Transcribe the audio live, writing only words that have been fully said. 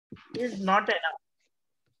is not enough.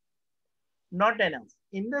 Not enough.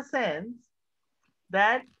 In the sense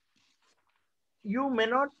that you may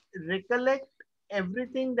not recollect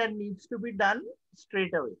everything that needs to be done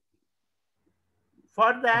straight away.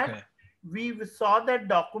 For that, Okay. we saw that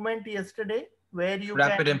document yesterday where you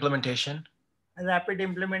Rapid can implementation. rapid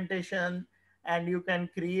implementation, and you can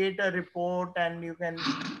create a report and you can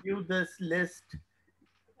view this list,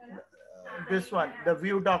 this one, the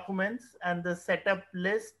view documents and the setup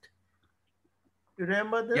list. You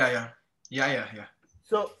remember Yeah, this? yeah. Yeah, yeah, yeah.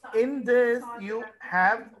 So in this, you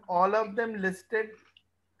have all of them listed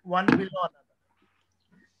one below another.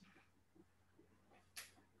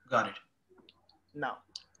 Got it. Now,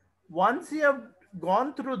 once you have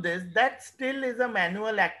gone through this, that still is a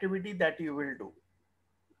manual activity that you will do.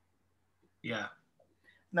 Yeah.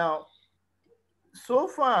 Now, so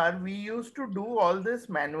far, we used to do all this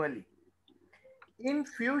manually. In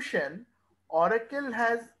Fusion, Oracle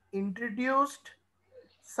has introduced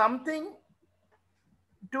something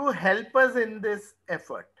to help us in this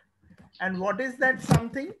effort. And what is that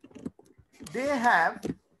something? They have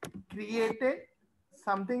created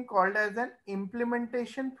something called as an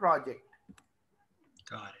implementation project.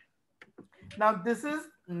 Got it. Now, this is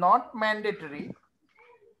not mandatory.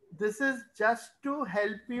 This is just to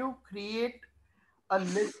help you create a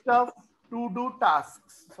list of to do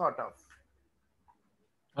tasks, sort of.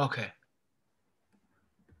 Okay.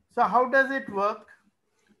 So, how does it work?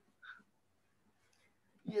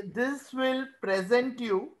 This will present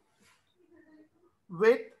you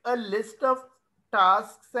with a list of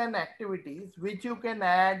tasks and activities which you can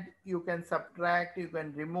add, you can subtract, you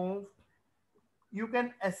can remove, you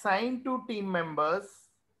can assign to team members,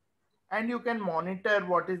 and you can monitor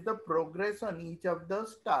what is the progress on each of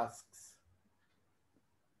those tasks.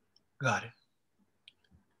 Got it.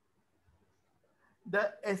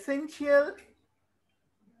 The essential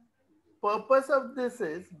purpose of this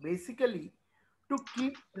is basically to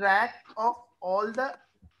keep track of all the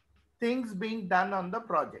things being done on the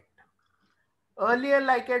project. Earlier,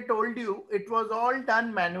 like I told you, it was all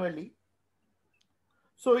done manually.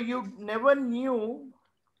 So you never knew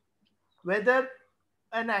whether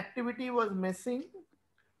an activity was missing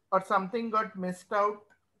or something got missed out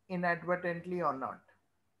inadvertently or not.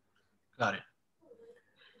 Got it.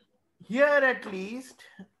 Here, at least,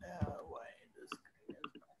 why the screen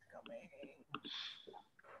is not coming?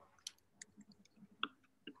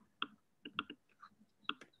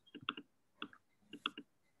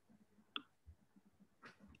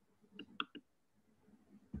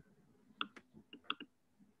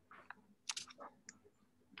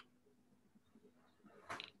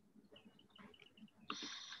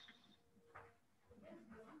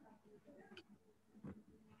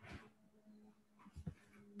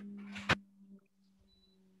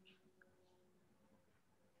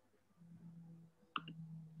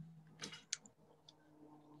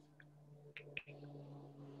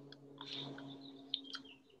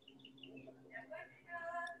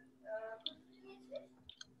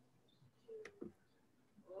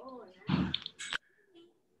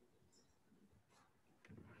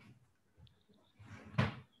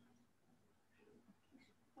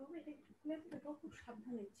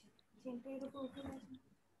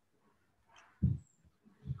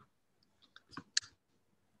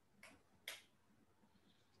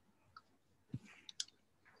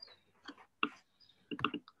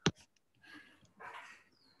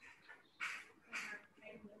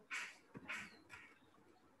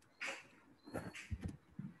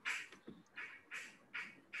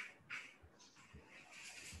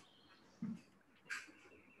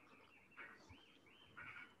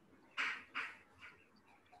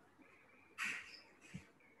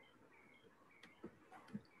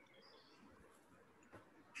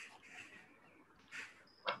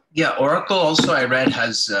 Yeah, Oracle also I read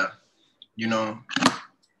has you know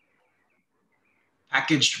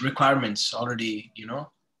packaged requirements already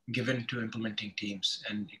given to implementing teams,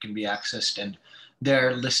 and it can be accessed, and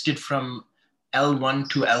they're listed from L1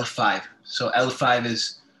 to L5. So L5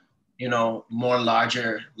 is more large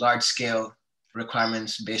scale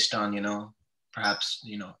requirements based on perhaps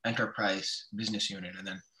enterprise business unit, and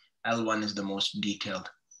then L1 is the most detailed,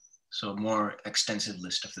 so more extensive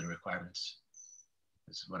list of the requirements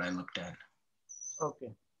is what I looked at.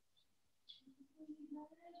 Okay.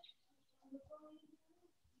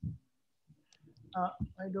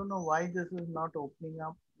 I don't know why this is not opening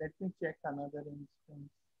up. Let me check another instance.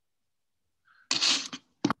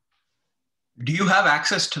 Do you have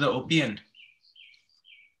access to the OPN?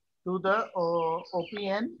 To the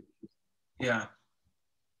OPN Yeah.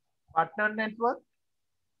 partner network.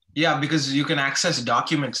 Yeah, because you can access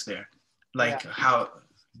documents there. Like Yeah. how?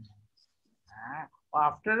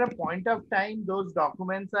 After a point of time, those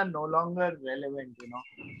documents are no longer relevant.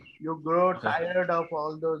 You grow Okay. tired of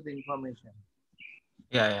all those information.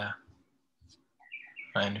 Yeah.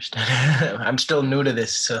 I understand. I'm still new to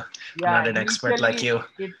this, so I'm Yeah, not an expert like initially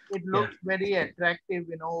you. it Yeah. looks very attractive.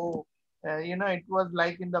 It was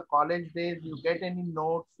like in the college days. You get any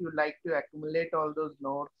notes, you like to accumulate all those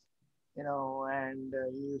notes. And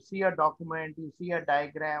you see a document, you see a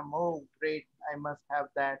diagram. Oh, great! I must have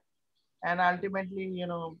that. And ultimately,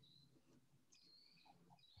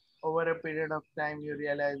 over a period of time, you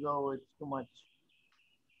realize, oh, it's too much.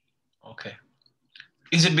 Okay.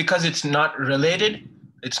 Is it because it's not related?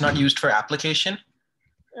 It's not used for application?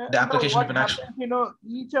 The No, application what of an actual. happens,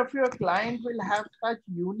 each of your client will have such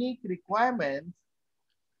unique requirements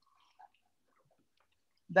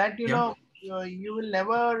that, Yeah. you will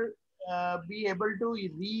never be able to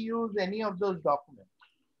reuse any of those documents.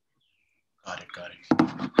 Got it.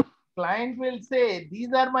 Client will say,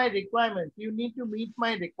 these are my requirements. You need to meet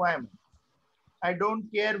my requirements. I don't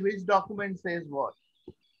care which document says what.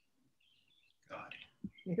 Got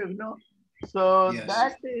you know so it. Yes.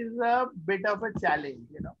 that is a bit of a challenge.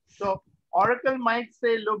 So Oracle might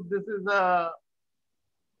say, look, this is a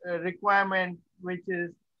requirement which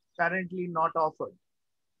is currently not offered.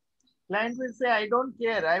 Client will say, I don't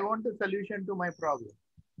care, I want a solution to my problem.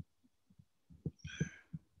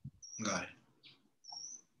 Got it.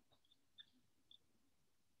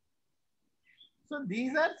 So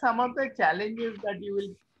these are some of the challenges that you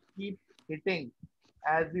will keep hitting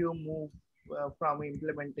as you move from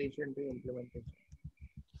implementation to implementation.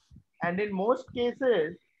 And in most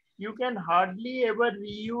cases, you can hardly ever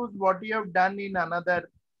reuse what you have done in another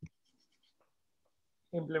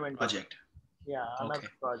implementation. Project. Yeah, another Okay.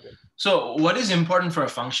 project. So what is important for a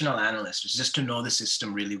functional analyst is just to know the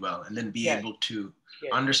system really well and then be Yes, able to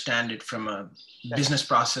yes, understand it from a correct. business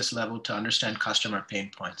process level to understand customer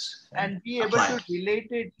pain points and And be able apply to it. relate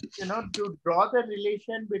it, to draw the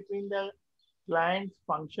relation between the client's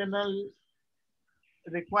functional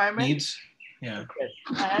requirements, Needs? Yeah. yes,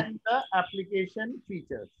 and the application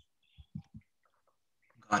features.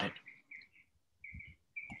 Got it.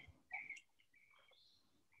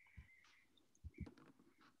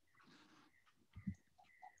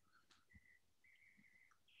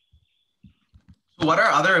 So what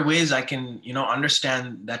are other ways I can,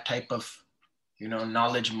 understand that type of,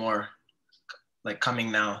 knowledge more, like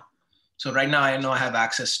coming now? So right now I know I have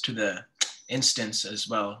access to the instance as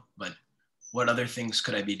well, but what other things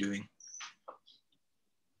could I be doing?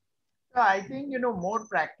 So I think, more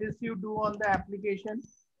practice you do on the application,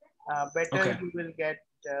 better Okay. you will get,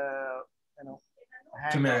 you know,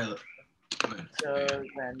 hand on Familiar. Good. features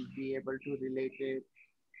and be able to relate it.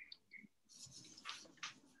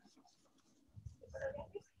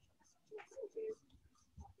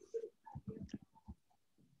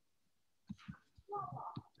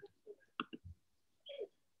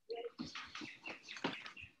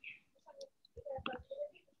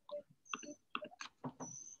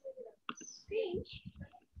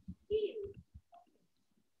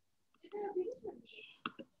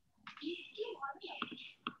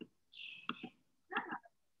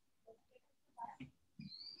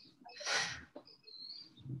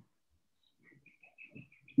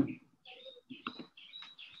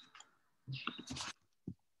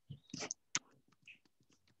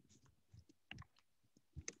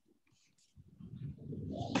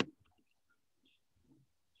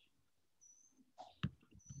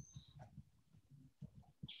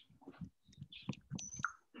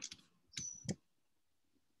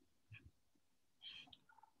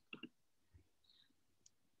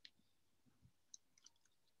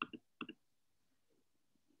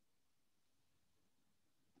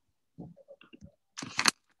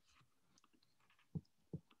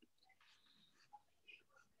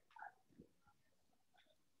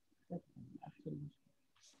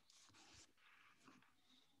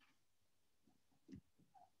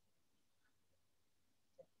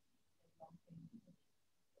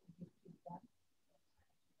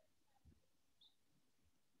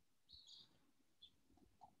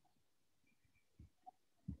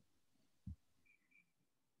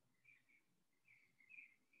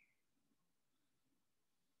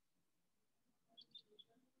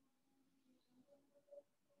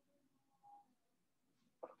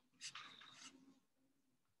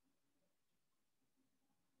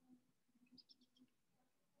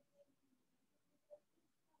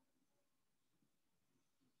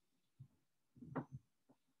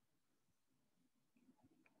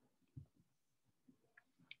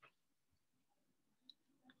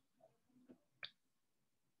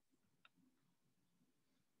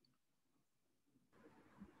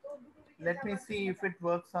 Let me see if it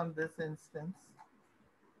works on this instance.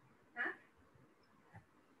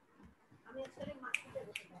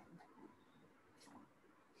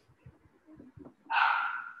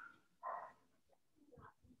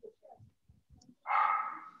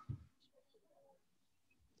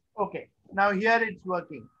 Okay, now here it's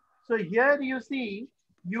working. So here you see,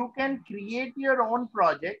 you can create your own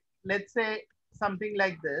project. Let's say something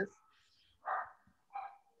like this.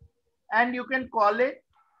 And you can call it,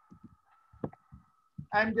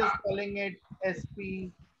 I'm just calling it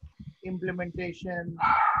SP implementation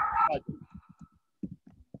project.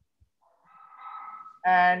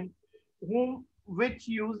 And which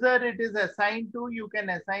user it is assigned to, you can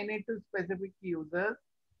assign it to specific users.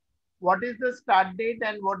 What is the start date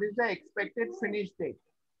and what is the expected finish date?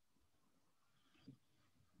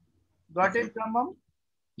 Got it, Ramam?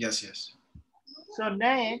 Yes, yes. So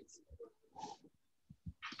next,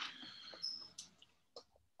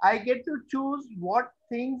 I get to choose what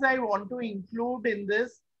things I want to include in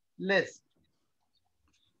this list.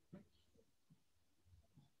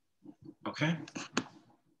 Okay.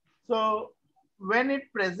 So when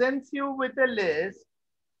it presents you with a list,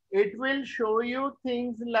 it will show you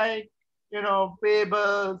things like,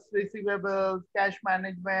 payables, receivables, cash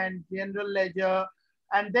management, general ledger,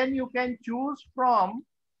 and then you can choose from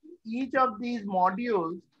each of these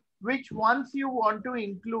modules which ones you want to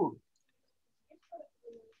include.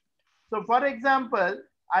 So for example,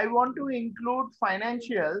 I want to include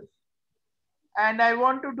financials and I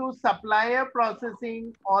want to do supplier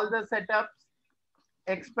processing, all the setups,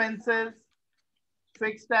 expenses,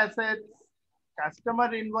 fixed assets,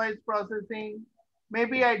 customer invoice processing.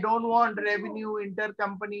 Maybe I don't want revenue,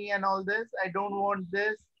 intercompany and all this. I don't want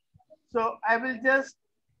this. So I will just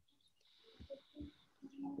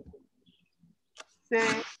say,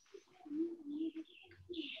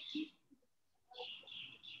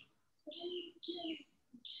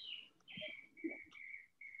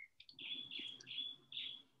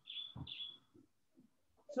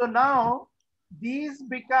 so now these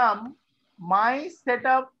become my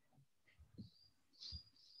setup.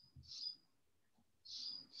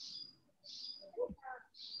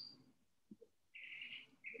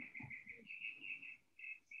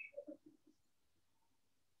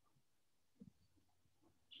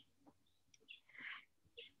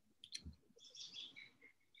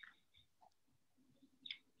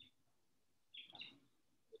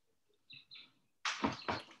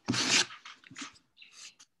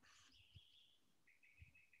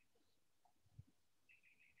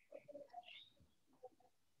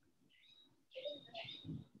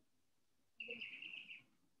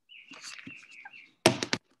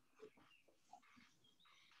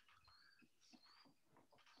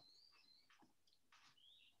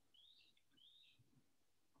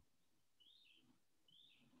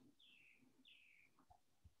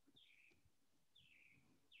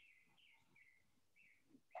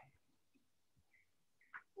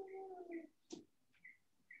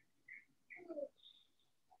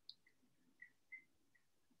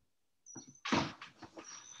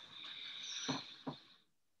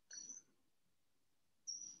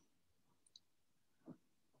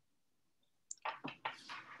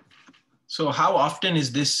 So how often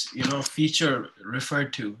is this, feature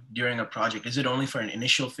referred to during a project? Is it only for an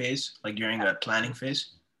initial phase, like during a planning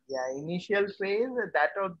phase? Yeah, initial phase,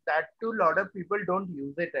 that too, a lot of people don't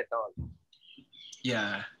use it at all.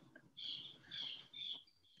 Yeah.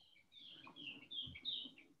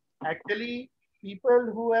 Actually,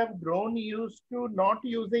 people who have grown used to not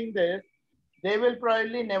using this, they will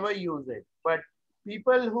probably never use it. But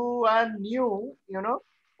people who are new,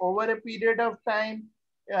 over a period of time,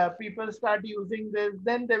 people start using this,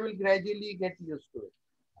 then they will gradually get used to it.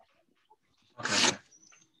 Okay.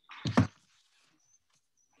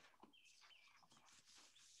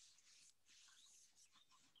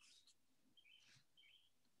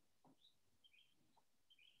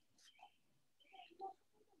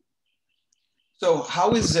 So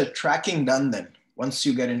how is the tracking done then? Once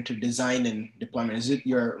you get into design and deployment, is it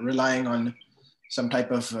you're relying on some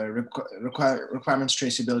type of requirements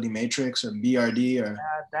traceability matrix or BRD or?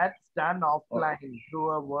 That's done offline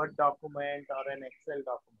through a Word document or an Excel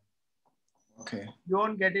document. Okay. You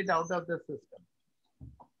won't get it out of the system.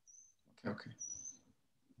 Okay.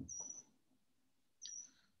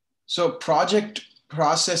 So project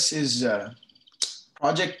process is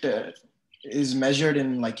is measured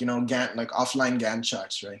in Gantt, like offline Gantt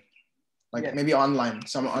charts, right? Like yes. Maybe online,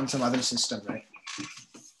 on some other system, right?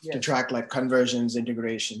 Yes. To track like conversions,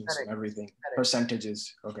 integrations, correct. And everything, correct.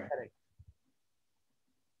 Percentages. Okay. Correct.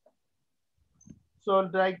 So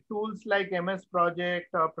like tools like MS Project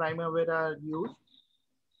or Primavera are used.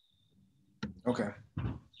 Okay.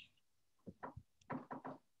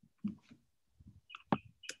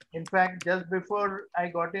 In fact, just before I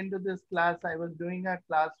got into this class, I was doing a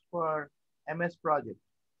class for MS Project.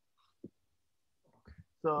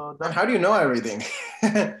 So And how do you know everything?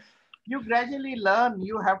 you gradually learn.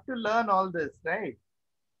 You have to learn all this, right?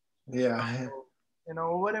 Yeah. So, you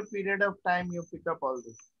know, over a period of time, you pick up all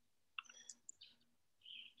this.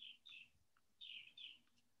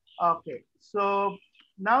 Okay, so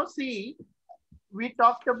now see, we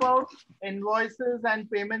talked about invoices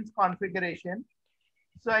and payments configuration.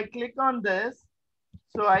 So I click on this.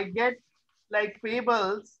 So I get like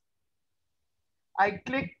payables. I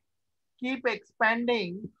click keep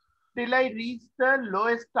expanding till I reach the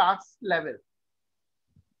lowest task level.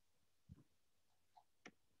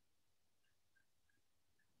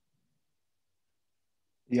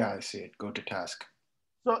 Yeah, I see it. Go to task.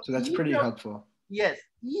 So that's pretty helpful. Yes,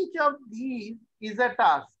 each of these is a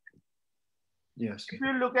task. Yes. If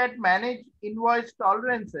you look at manage invoice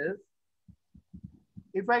tolerances,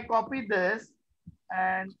 if I copy this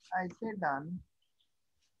and I say done.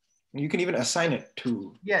 You can even assign it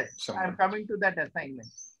to someone. I'm coming to that assignment.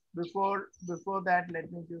 Before that,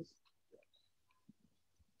 let me just.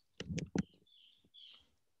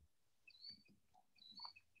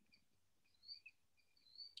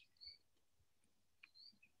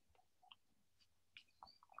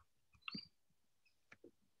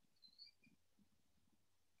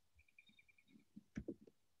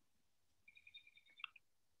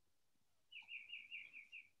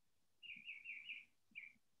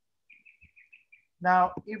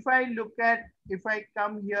 Now, if I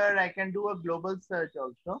come here, I can do a global search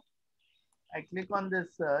also. I click on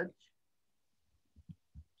this search.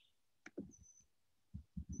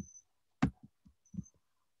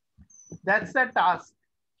 That's a task.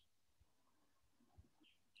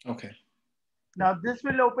 Okay. Now this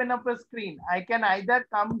will open up a screen. I can either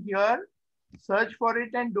come here, search for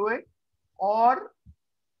it and do it, or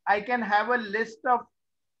I can have a list of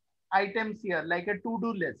items here, like a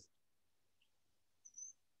to-do list.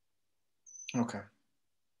 Okay.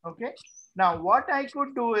 Okay. Now what I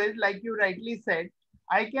could do is, like you rightly said,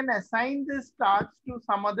 I can assign this task to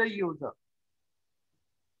some other user.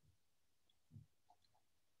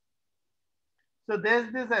 So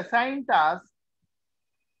there's this assign task,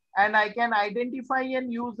 and I can identify a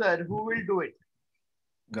user who will do it.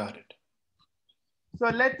 Got it. So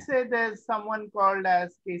let's say there's someone called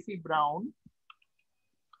as Casey Brown.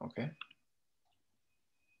 Okay.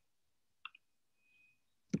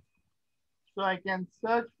 So I can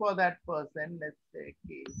search for that person. Let's say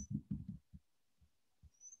Case.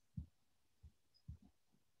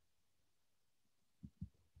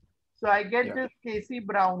 So I get this Casey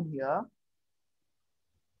Brown here.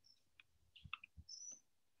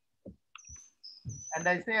 And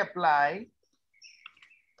I say apply.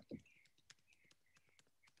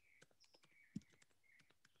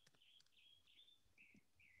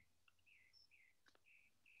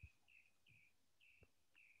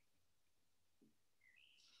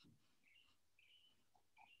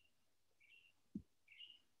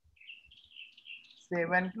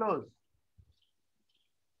 Save and close.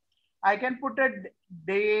 I can put a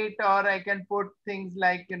date, or I can put things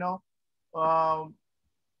like, you know,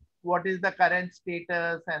 what is the current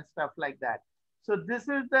status and stuff like that. So this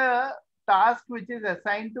is the task which is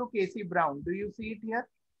assigned to Casey Brown. Do you see it here?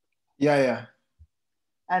 Yeah.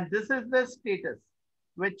 And this is the status,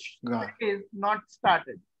 which is not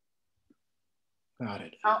started. Got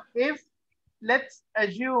it. Now, if let's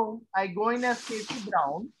assume I go in as Casey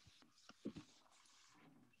Brown,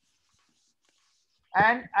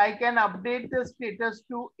 and I can update the status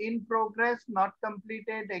to in progress, not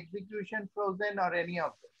completed, execution frozen, or any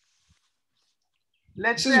of this.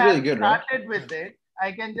 Let's say really I started with it.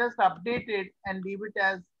 I can just update it and leave it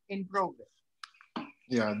as in progress.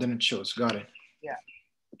 Yeah, then it shows. Got it. Yeah.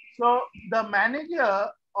 So the manager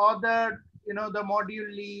or the module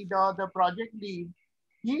lead or the project lead,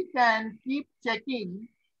 he can keep checking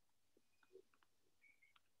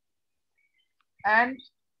and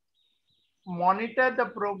monitor the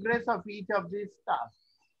progress of each of these tasks.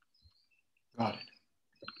 Got it.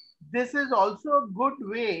 This is also a good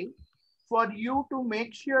way for you to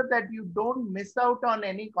make sure that you don't miss out on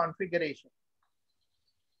any configuration.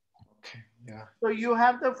 Okay, yeah. So you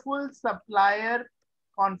have the full supplier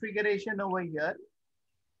configuration over here.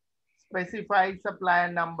 Specify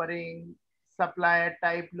supplier numbering, supplier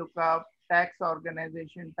type lookup, tax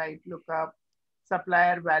organization type lookup,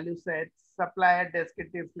 supplier value sets, supplier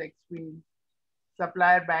descriptive flex field,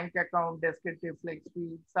 supplier bank account descriptive flex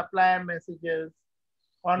field, supplier messages,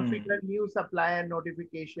 configure new supplier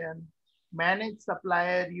notification, manage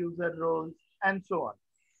supplier user roles, and so on.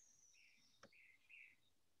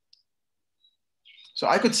 So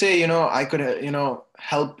I could say, I could,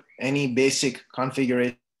 help any basic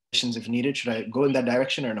configurations if needed. Should I go in that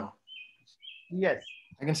direction or no? Yes.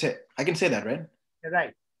 I can say that, right?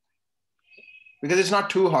 Right. Because it's not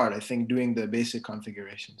too hard, I think, doing the basic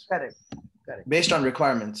configurations. Correct. Correct. Based on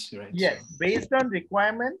requirements, right? Yes. So, based on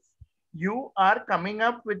requirements, you are coming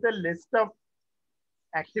up with a list of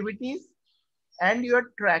activities and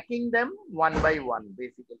you're tracking them one by one,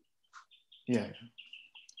 basically. Yeah.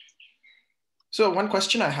 So one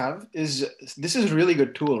question I have is, this is a really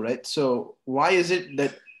good tool, right? So why is it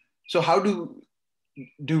that, so how do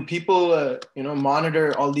people,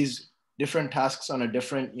 monitor all these different tasks on a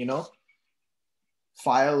different,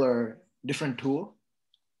 file or different tool?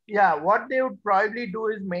 Yeah, what they would probably do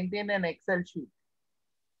is maintain an Excel sheet.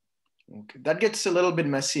 Okay, that gets a little bit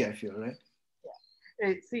messy, I feel, right?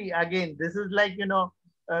 Yeah. See, again, this is like,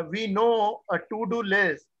 we know a to-do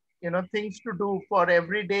list, things to do for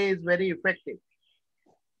every day is very effective.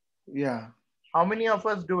 Yeah. How many of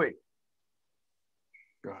us do it?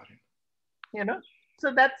 Got it.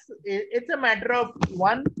 So it's a matter of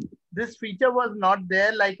one, this feature was not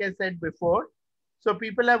there, like I said before. So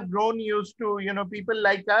people have grown used to, people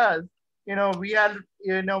like us, we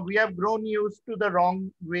have grown used to the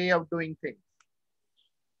wrong way of doing things.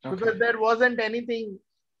 Okay. Because there wasn't anything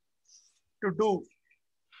to do.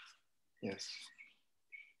 Yes.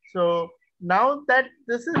 So now that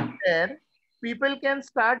this is there, people can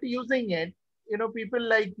start using it. People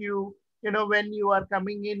like you, when you are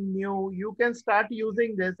coming in new, you can start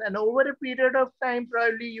using this, and over a period of time,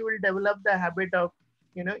 probably you will develop the habit of,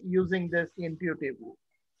 using this intuitively.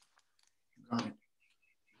 Got it.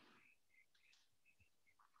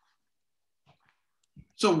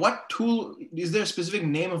 So what tool, is there a specific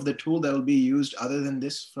name of the tool that will be used other than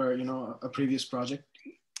this for, a previous project?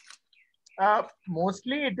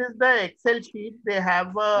 Mostly it is the Excel sheet. They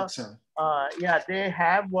have they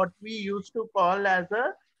have what we used to call as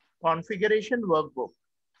a configuration workbook.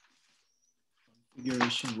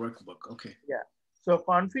 Configuration workbook, okay. Yeah. So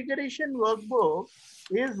configuration workbook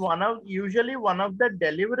is usually one of the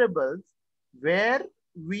deliverables where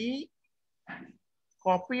we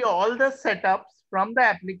copy all the setups from the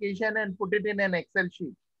application and put it in an Excel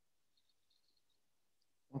sheet.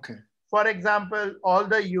 Okay. For example, all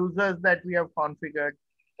the users that we have configured,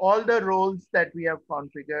 all the roles that we have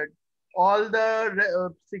configured, all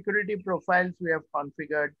the security profiles we have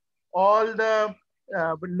configured, all the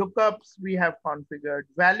lookups we have configured,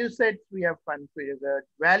 value sets we have configured,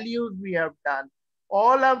 values we have done.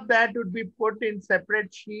 All of that would be put in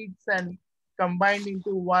separate sheets and combined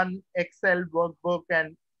into one Excel workbook,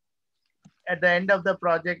 and at the end of the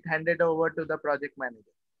project, handed over to the project manager.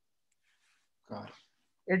 Got it.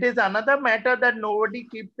 It is another matter that nobody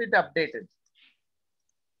keeps it updated.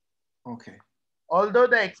 Okay. Although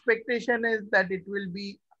the expectation is that it will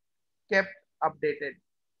be kept updated.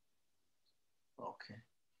 Okay.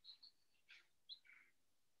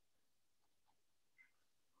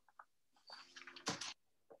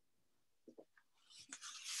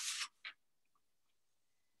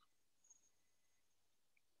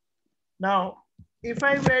 Now, if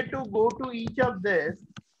I were to go to each of this,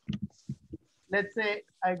 let's say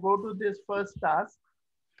I go to this first task,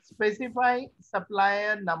 specify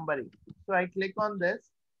supplier numbering. So I click on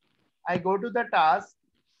this, I go to the task.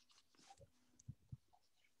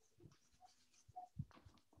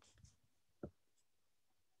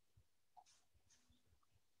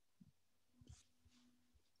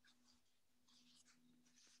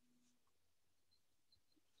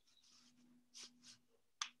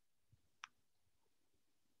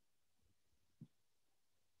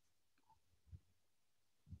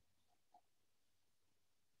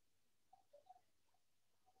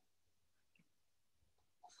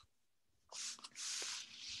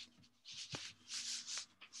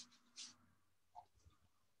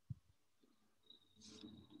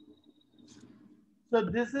 So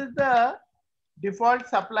this is the default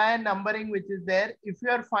supplier numbering which is there. If you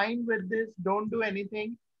are fine with this, don't do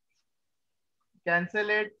anything. Cancel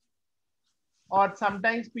it. Or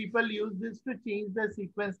sometimes people use this to change the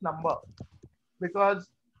sequence number because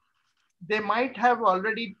they might have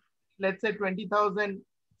already, let's say 20,000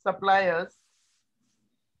 suppliers.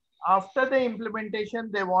 After the implementation,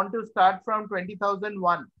 they want to start from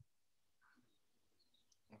 20,001.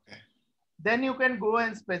 Okay. Then you can go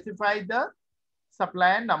and specify the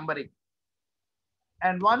supplier numbering.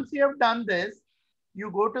 And once you have done this,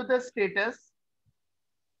 you go to the status.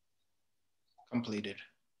 Completed.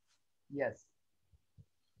 Yes.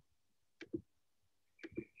 Okay.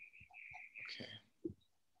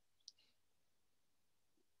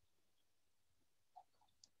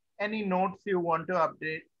 any notes you want to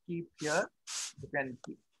update, keep here, you can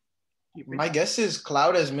keep it. My guess is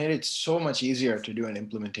cloud has made it so much easier to do an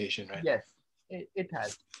implementation, right? Yes, it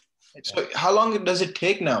has. So how long does it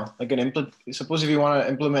take now? Like suppose if you want to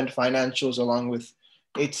implement financials along with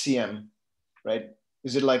HCM, right?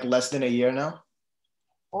 Is it like less than a year now?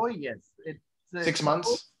 Oh yes, it's 6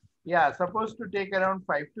 months. Yeah, supposed to take around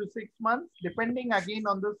 5 to 6 months, depending again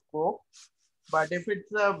on the scope. But if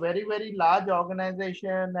it's a very, very large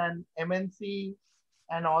organization and MNC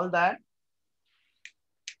and all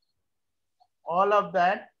of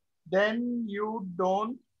that, then you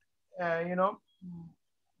don't,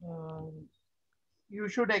 you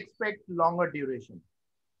should expect longer duration.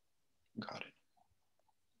 Got it.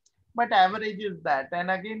 But average is that.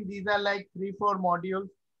 And again, these are like 3-4 modules.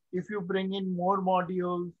 If you bring in more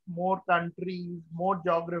modules, more countries, more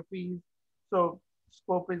geographies, so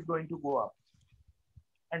scope is going to go up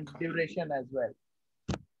and duration as well.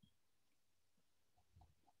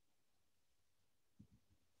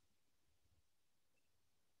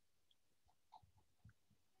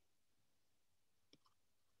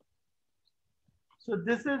 So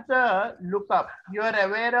this is the lookup. You are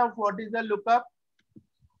aware of what is the lookup?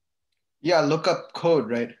 Yeah, lookup code,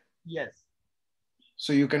 right? Yes.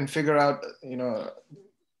 So you can figure out,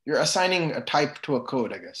 you're assigning a type to a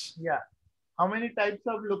code, I guess. Yeah. How many types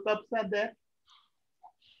of lookups are there?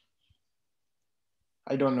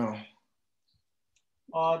 I don't know.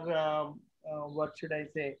 Or what should I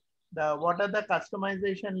say? What are the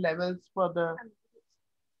customization levels for the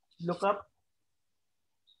lookup?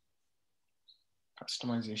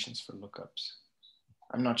 Customizations for lookups.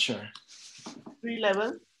 I'm not sure. 3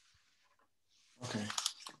 levels. Okay.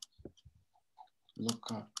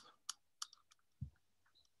 Lookup.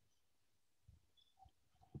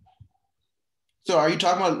 So are you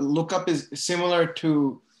talking about lookup is similar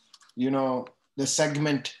to, the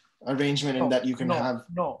segment arrangement in that you can have?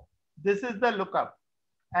 No, this is the lookup.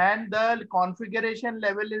 And the configuration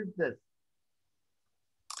level is this.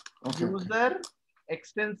 Okay, User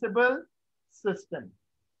extensible system.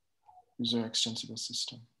 User extensible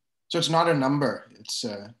system. So it's not a number. It's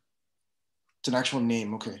an actual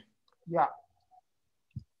name. Okay. Yeah.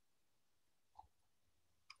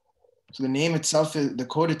 So the name itself is the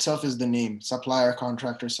code itself is the name, supplier,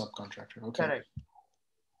 contractor, subcontractor. Okay. Correct.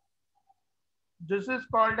 This is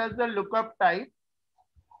called as the lookup type.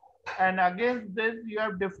 And against this, you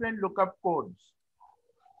have different lookup codes.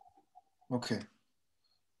 Okay.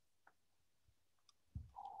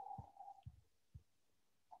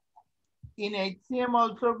 In HCM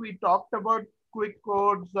also, we talked about quick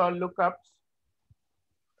codes or lookups.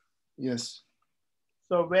 Yes.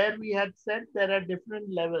 So where we had said there are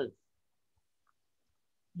different levels.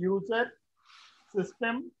 User,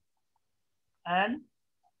 system, and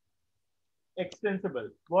extensible.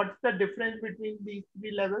 What's the difference between these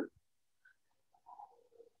 3 levels?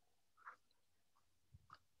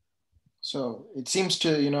 So it seems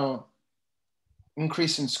to,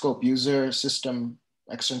 increase in scope, user, system,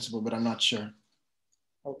 extensible, but I'm not sure.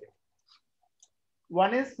 Okay.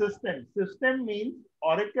 One is system. System means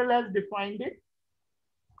Oracle has defined it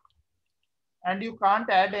and you can't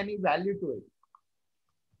add any value to it.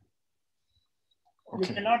 Okay.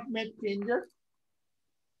 You cannot make changes.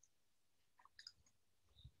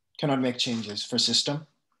 Cannot make changes for system?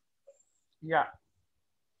 Yeah.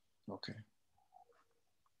 Okay.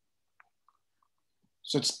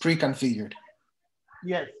 So it's pre-configured.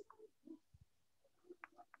 Yes.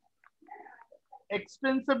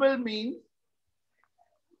 Extensible means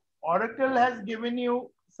Oracle has given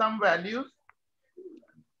you some values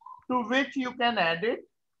to which you can add it.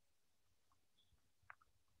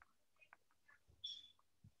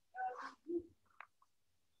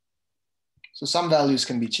 So some values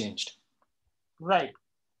can be changed. Right.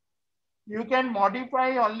 You can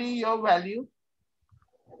modify only your value.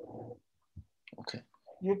 Okay.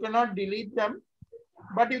 You cannot delete them,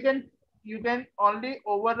 but you can only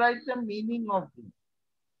override the meaning of them.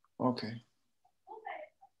 Okay.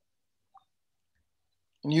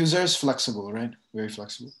 And user is flexible, right? Very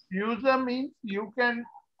flexible. User means you can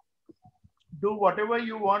do whatever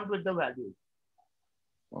you want with the value.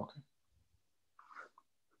 Okay.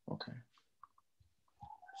 Okay.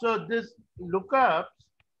 So this lookups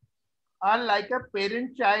are like a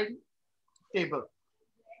parent-child table.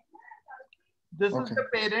 This is the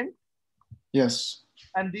parent. Yes.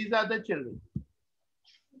 And these are the children.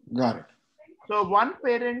 Got it. So one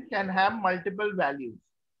parent can have multiple values.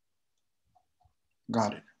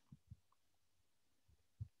 Got it.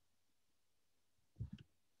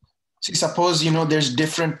 See, suppose, there's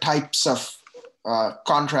different types of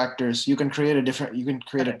contractors. You can create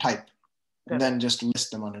a type. and then just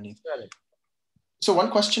list them underneath. Correct. So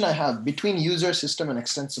one question I have, between user, system, and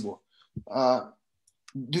extensible,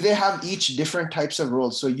 do they have each different types of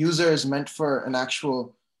roles? So user is meant for an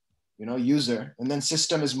actual, user, and then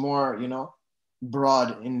system is more,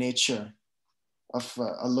 broad in nature of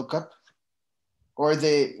a lookup? Or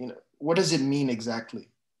they, what does it mean exactly,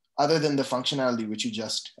 other than the functionality which you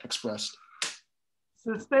just expressed?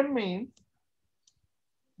 System means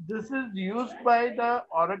this is used by the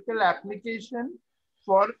Oracle application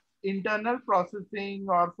for internal processing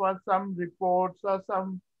or for some reports or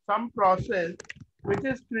some process which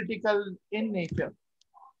is critical in nature.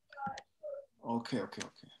 Okay.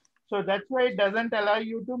 So that's why it doesn't allow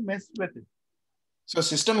you to mess with it. So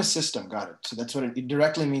system is system, got it. So that's what it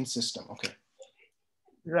directly means, system. Okay.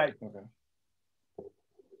 Right. Okay.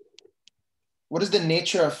 What is the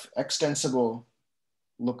nature of extensible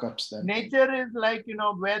lookups then? Nature is like,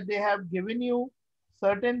 where they have given you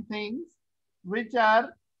certain things which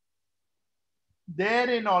are there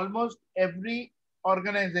in almost every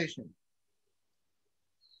organization.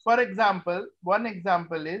 For example, one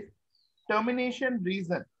example is termination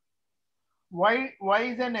reason. Why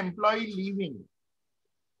is an employee leaving?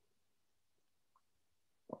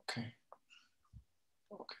 Okay.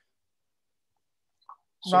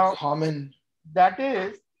 So now, common. That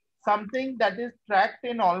is something that is tracked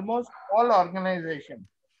in almost all organizations.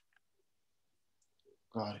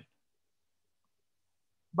 Got it.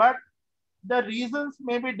 But the reasons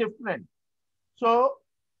may be different. So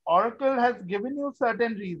Oracle has given you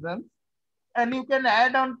certain reasons and you can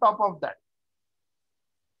add on top of that.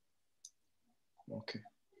 Okay.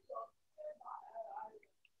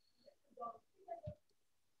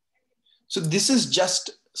 So this is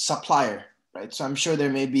just supplier, right? So I'm sure there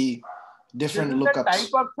may be different lookups. This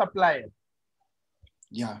is the type of supplier.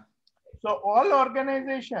 Yeah. So all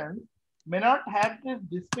organizations may not have this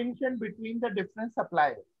distinction between the different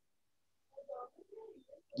suppliers.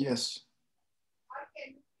 Yes.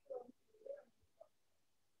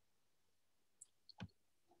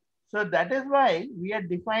 So that is why we are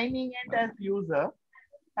defining it as user,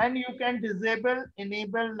 and you can disable,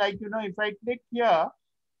 enable, like, if I click here,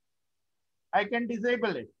 I can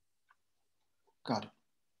disable it. Got it.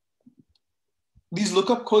 These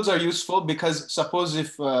lookup codes are useful because suppose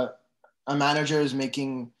if a manager is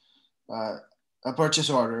making a purchase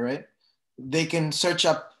order, right? They can search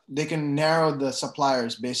up, they can narrow the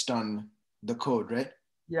suppliers based on the code, right?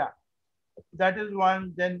 Yeah, that is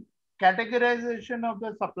one. Then categorization of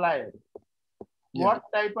the supplier. Yeah. What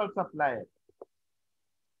type of supplier?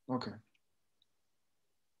 Okay.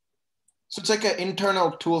 So it's like an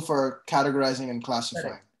internal tool for categorizing and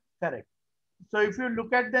classifying. Correct. So if you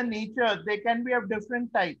look at the nature, they can be of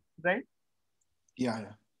different types, right? Yeah.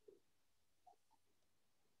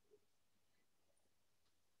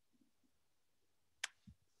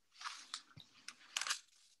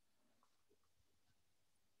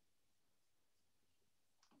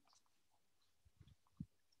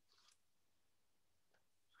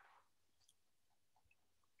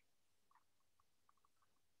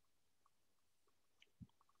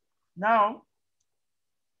 Now,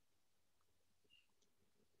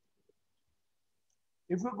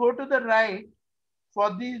 if you go to the right,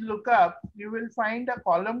 for these lookups, you will find a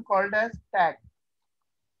column called as tag.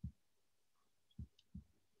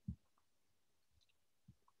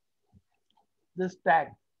 This tag.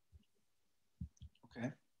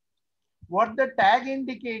 Okay. What the tag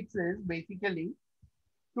indicates is basically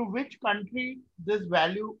to which country this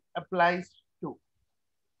value applies to.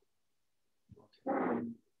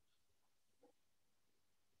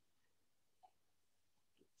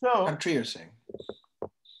 So, country you're saying.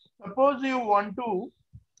 Suppose you want to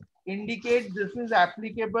indicate this is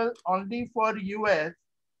applicable only for US,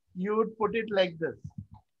 you would put it like this.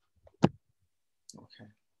 Okay.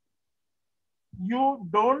 You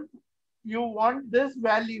want this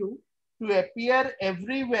value to appear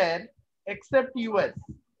everywhere except US.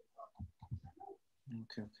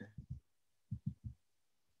 Okay.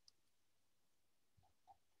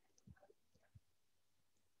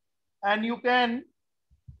 And you can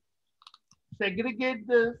segregate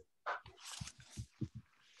this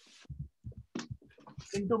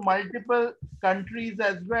into multiple countries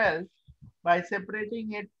as well by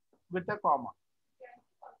separating it with a comma.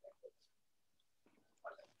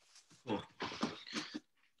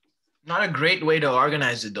 Not a great way to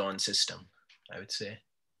organize it though in system, I would say.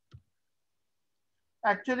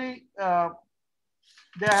 Actually,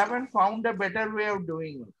 they haven't found a better way of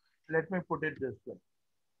doing it. Let me put it this way.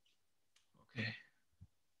 Okay.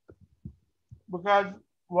 Because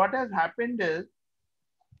what has happened is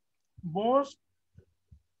most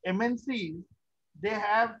MNCs, they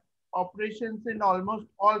have operations in almost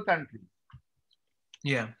all countries.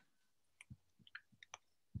 Yeah.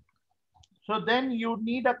 So then you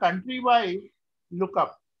need a country-wide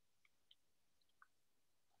lookup,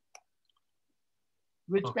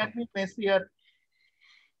 which Okay. can be messier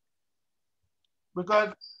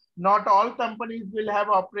because not all companies will have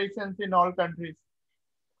operations in all countries.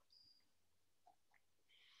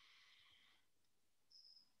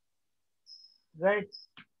 Right?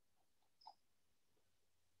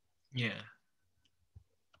 Yeah.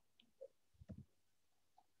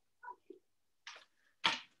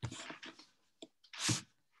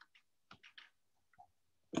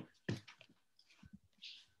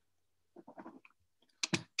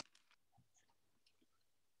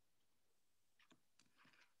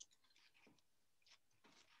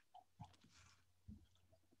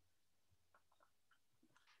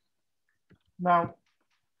 Now,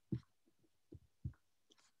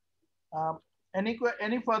 um, any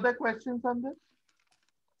further questions on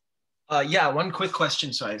this? Yeah, one quick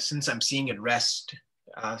question. So since I'm seeing it REST,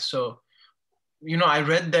 so I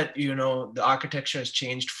read that the architecture has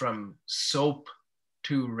changed from SOAP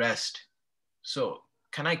to REST. So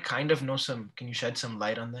can I kind of can you shed some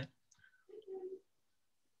light on that?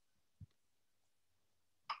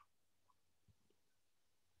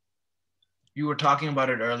 You were talking about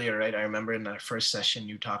it earlier, right? I remember in that first session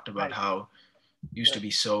you talked about Right. how it used to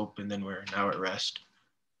be SOAP and then we're now at REST.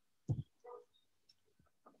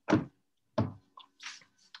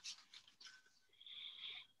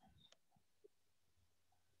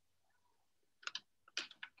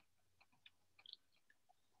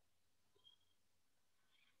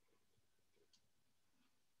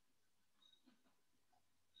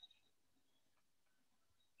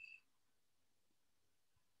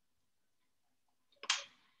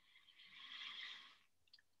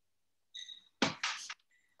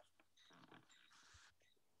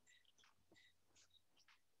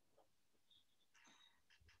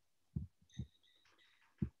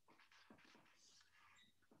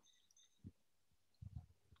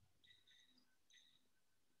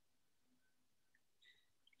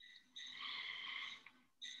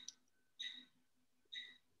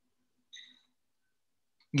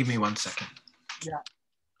 Give me 1 second. Yeah.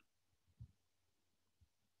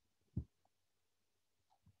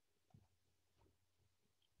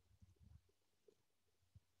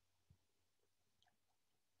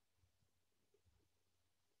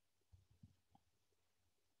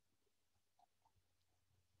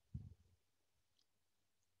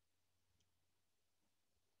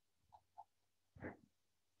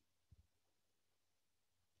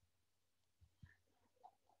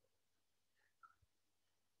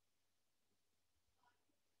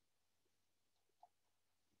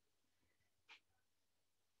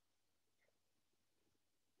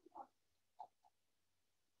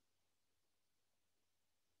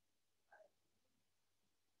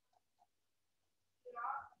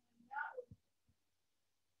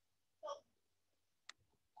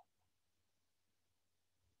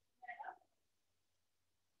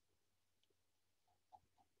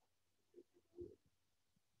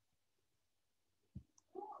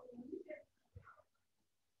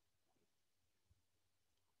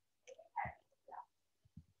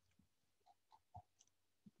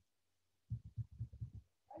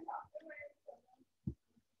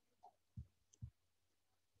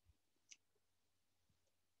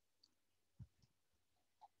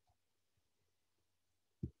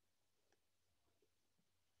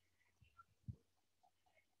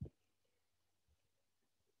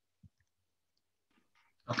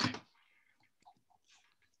 Okay.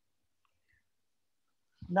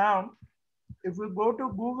 Now, if we go to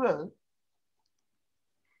Google,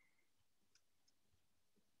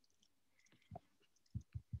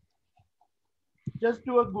 just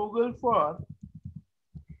do a Google for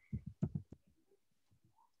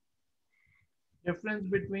difference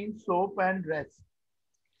between SOAP and REST.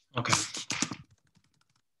 Okay.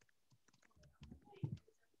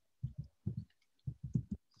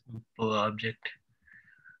 Simple object.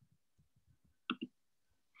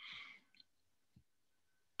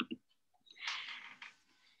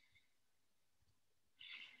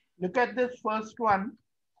 Look at this first one.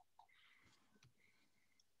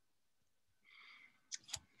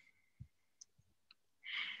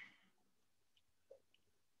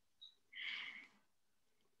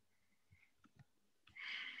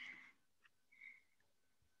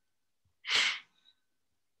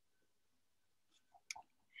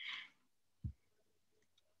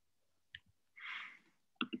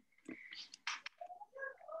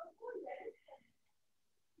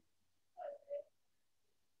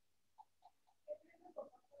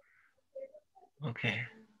 Okay.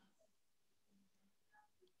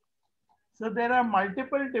 So there are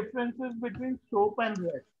multiple differences between SOAP and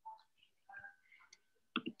REST.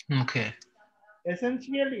 Okay.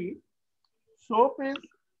 Essentially, SOAP is,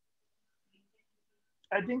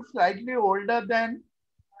 I think, slightly older than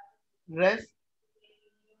REST.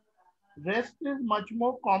 REST is much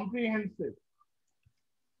more comprehensive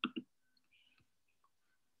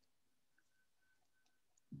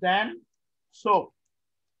than SOAP,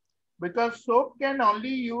 because SOAP can only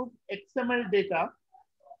use XML data,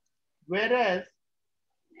 whereas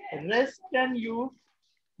REST can use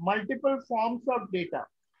multiple forms of data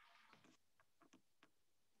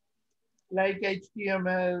like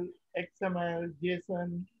HTML, XML,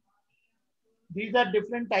 JSON. These are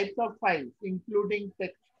different types of files, including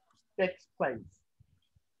text files.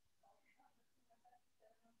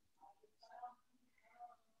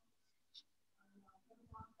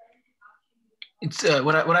 It's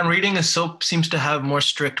what I'm reading is SOAP seems to have more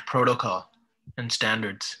strict protocol and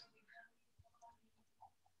standards.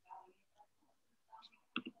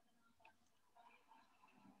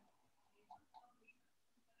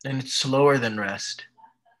 And it's slower than REST.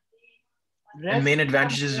 And main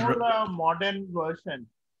advantage is more a modern version.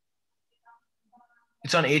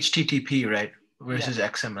 It's on HTTP, right? Versus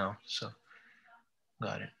XML. So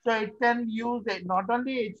got it. So it can use not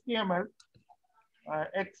only HTML,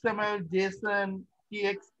 XML, JSON,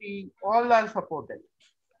 TXT, all are supported.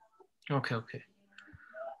 Okay, okay.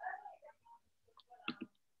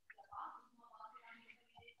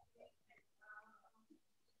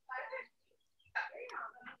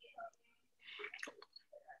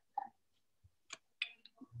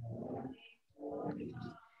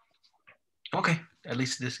 Okay, at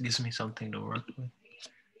least this gives me something to work with.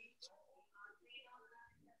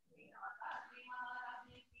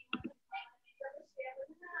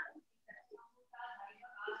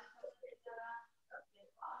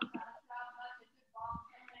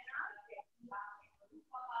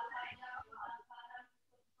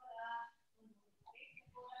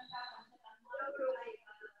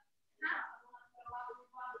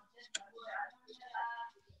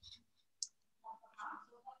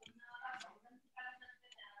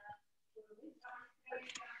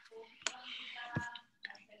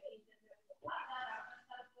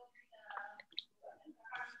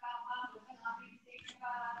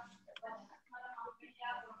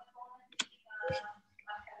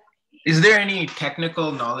 Is there any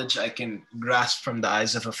technical knowledge I can grasp from the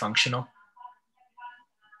eyes of a functional?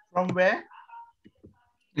 From where?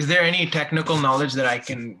 Is there any technical knowledge that I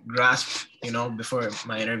can grasp, before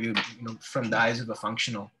my interview, from the eyes of a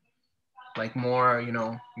functional? Like more,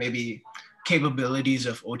 maybe capabilities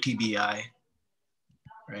of OTBI,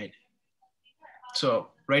 right? So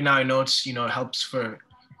right now I know it's, it helps for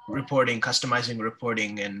reporting, customizing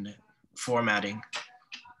reporting and formatting,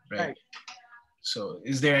 right? So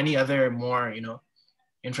is there any other more,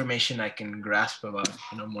 information I can grasp about,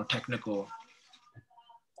 more technical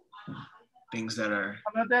things that are...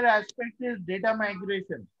 Another aspect is data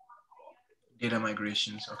migration. Data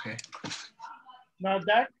migrations, okay. Now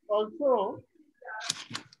that also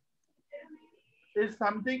is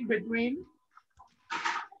something between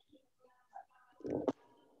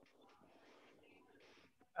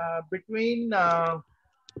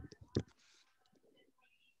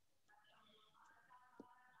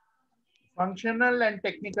functional and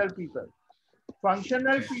technical people.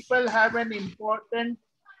 Functional people have an important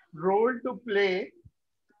role to play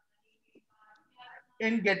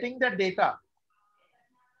in getting the data.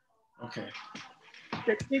 Okay.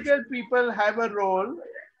 Technical people have a role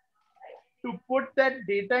to put that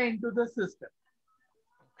data into the system.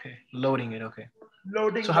 Okay, loading it, okay.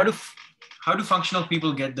 Loading. So how do functional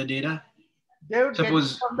people get the data? They would get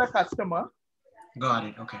it from the customer. Got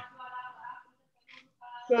it, okay.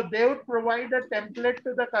 So they would provide a template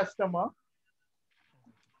to the customer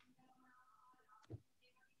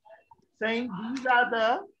saying these are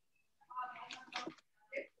the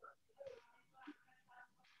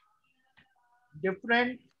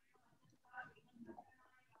different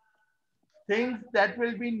things that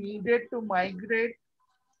will be needed to migrate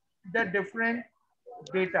the different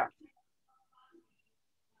data.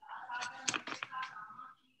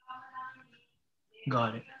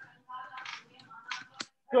 Got it.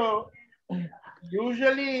 So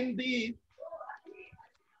usually in these,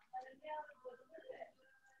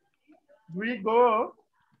 we go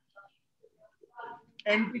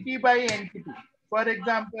entity by entity. For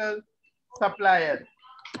example, supplier,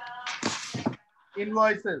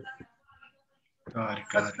 invoices,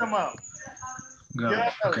 customer, got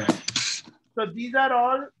it. Okay. So these are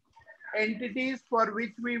all entities for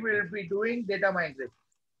which we will be doing data migration.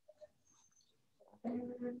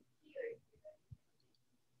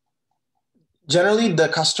 Generally, the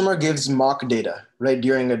customer gives mock data, right,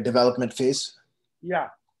 during a development phase. Yeah.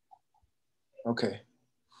 Okay.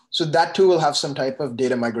 So that too will have some type of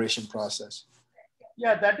data migration process.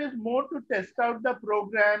 Yeah, that is more to test out the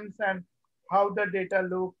programs and how the data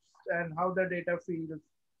looks and how the data feels.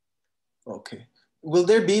 Okay. Will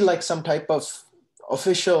there be like some type of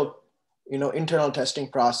official, internal testing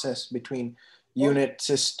process between Oh, unit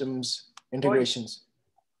systems oh, integrations?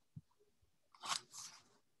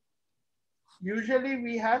 usually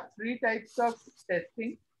we have three types of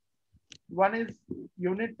testing. One is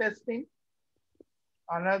unit testing,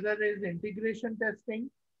 another is integration testing,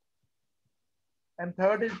 and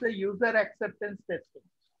third is the user acceptance testing.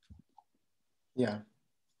 Yeah.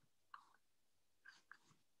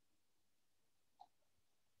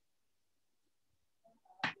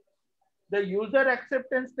 The user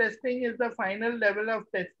acceptance testing is the final level of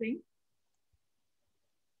testing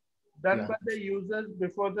done Yeah. by the users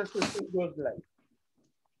before the system goes live.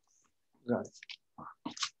 Got it.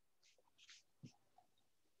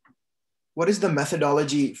 What is the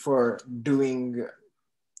methodology for doing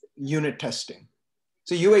unit testing?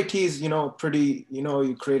 So UAT is, pretty,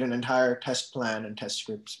 you create an entire test plan and test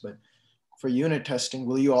scripts, but for unit testing,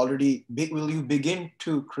 will you begin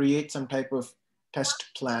to create some type of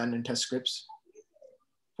test plan and test scripts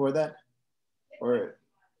for that? Or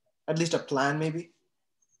at least a plan maybe?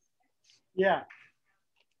 Yeah,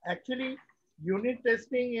 actually unit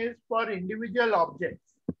testing is for individual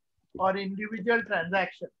objects or individual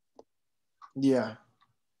transactions. Yeah.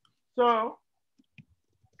 So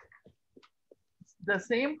the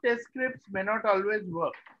same test scripts may not always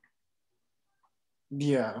work.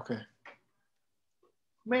 Yeah, okay.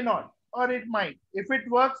 May not, or it might. If it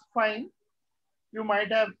works, fine. You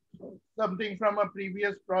might have something from a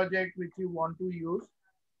previous project which you want to use.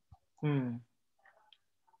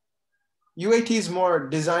 UAT is more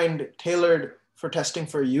designed, tailored for testing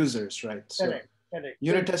for users, right? So Correct, correct.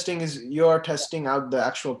 unit testing is you're testing out the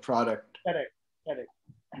actual product. Correct, correct.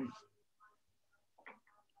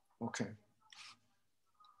 Okay.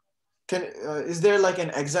 Is there like an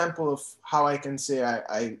example of how I can say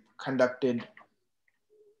I conducted?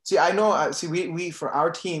 See, I know. See, we for our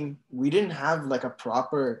team, we didn't have like a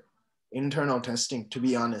proper internal testing. To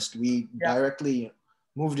be honest, we directly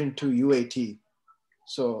moved into UAT.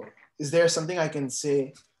 So, is there something I can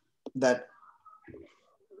say that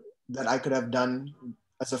I could have done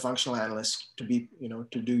as a functional analyst to be,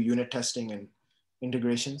 to do unit testing and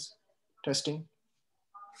integrations testing?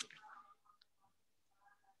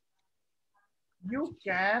 You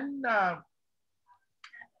can,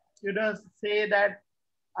 say that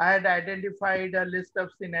I had identified a list of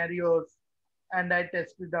scenarios and I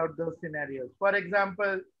tested out those scenarios. For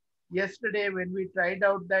example, yesterday when we tried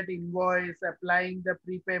out that invoice, applying the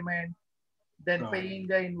prepayment, then paying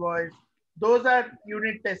the invoice, those are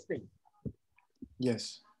unit testing.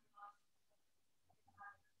 Yes.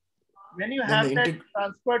 When you have that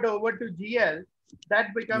transferred over to GL,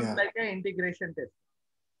 that becomes like an integration test.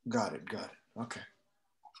 Got it. Okay.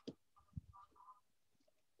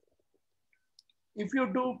 If you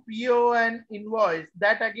do PO and invoice,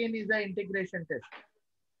 that again is an integration test.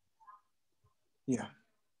 Yeah.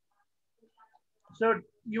 So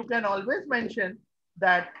you can always mention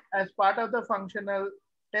that as part of the functional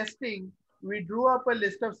testing, we drew up a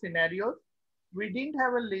list of scenarios. We didn't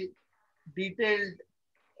have a detailed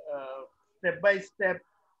step-by-step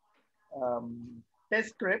test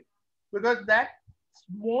script because that's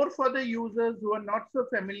more for the users who are not so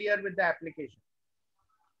familiar with the application,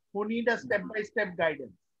 who need a step-by-step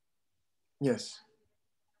guidance. Yes.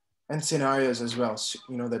 And scenarios as well,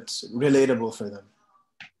 that's relatable for them.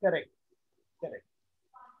 Correct.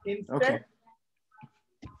 Instead,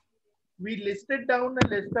 we listed down a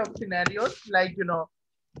list of scenarios like,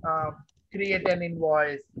 create an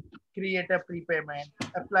invoice, create a prepayment,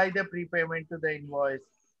 apply the prepayment to the invoice,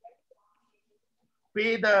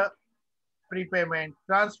 pay the prepayment,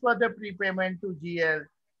 transfer the prepayment to GL,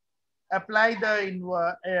 apply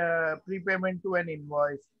the prepayment to an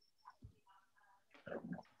invoice,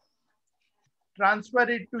 transfer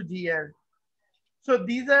it to GL. So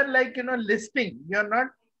these are like, listing. You're not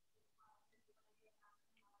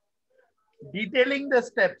detailing the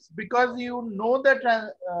steps because you know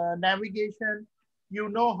the navigation, you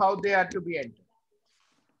know how they are to be entered.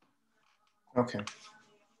 Okay.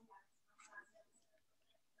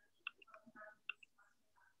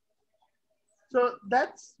 So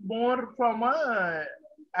that's more from a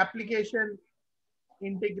application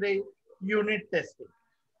integrate unit testing.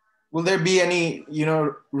 Will there be any,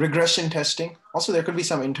 regression testing? Also, there could be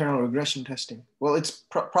some internal regression testing. Well, it's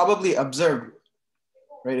probably observed,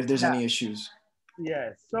 right? If there's any issues.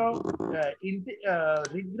 Yes. So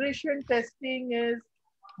regression testing is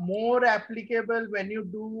more applicable when you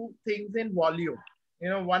do things in volume. You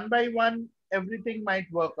know, one by one, everything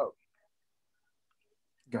might work out.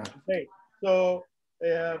 Got it. Right. So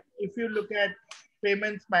if you look at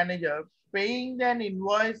payments manager, paying an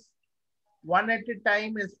invoice one at a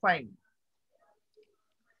time is fine.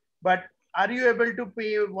 But are you able to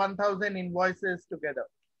pay 1,000 invoices together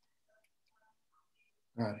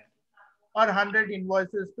Got it. or 100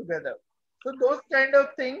 invoices together? So those kind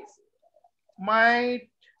of things might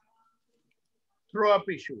throw up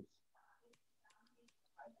issues.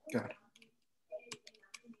 Got it.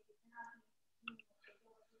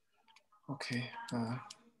 Okay.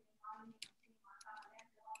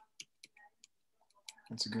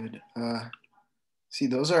 That's good. See,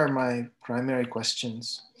 those are my primary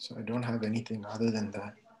questions. So I don't have anything other than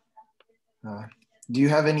that. Do you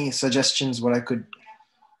have any suggestions what I could,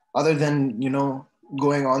 other than, you know,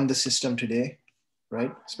 going on the system today,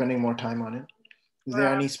 right? Spending more time on it. Is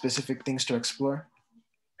there any specific things to explore?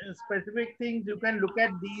 Specific things you can look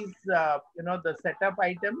at these, you know, the setup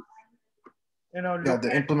items. You know, Yeah, look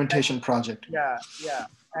the at implementation project. yeah, yeah.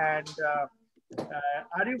 And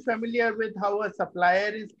are you familiar with how a supplier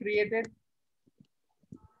is created?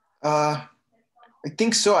 I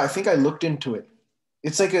think so. I think I looked into it.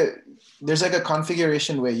 It's like there's like a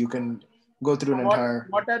configuration where you can go through an entire.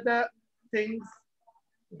 What are the things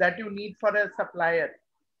that you need for a supplier?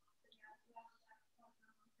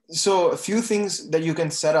 So a few things that you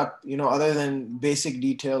can set up, you know, other than basic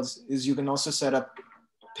details, is you can also set up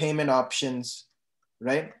payment options,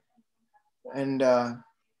 right? And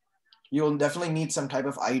you'll definitely need some type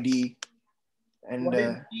of ID. And What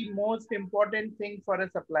is the most important thing for a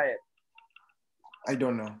supplier? I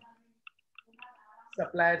don't know.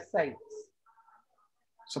 Supplier sites.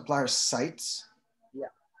 Supplier sites?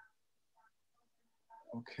 Yeah.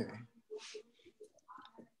 Okay.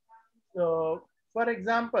 So, for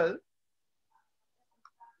example,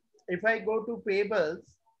 if I go to payables,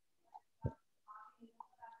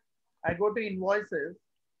 I go to invoices.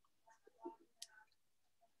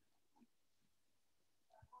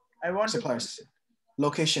 I want suppliers.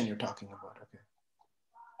 Location you're talking about. Okay.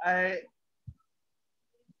 I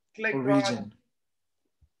click or region. on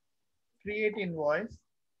create invoice.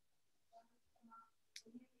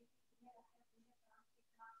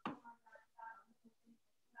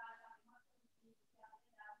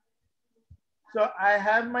 So I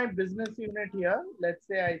have my business unit here. Let's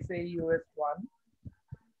say I say US1.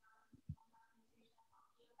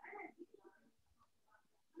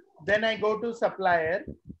 Then I go to supplier.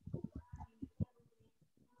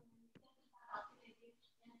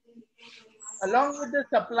 Along with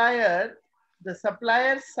the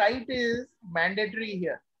supplier site is mandatory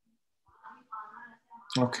here.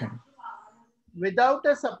 Okay. Without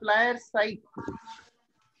a supplier site,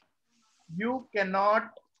 you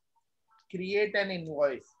cannot create an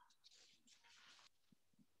invoice.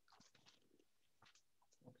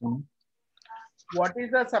 Okay. What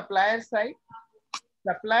is a supplier site?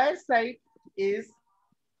 Supplier site is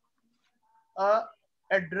a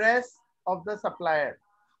address of the supplier.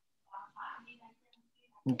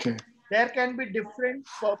 Okay. There can be different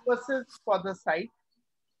purposes for the site,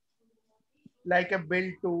 like a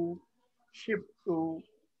bill to, ship to,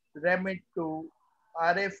 remit to,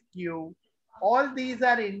 RFQ. All these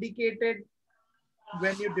are indicated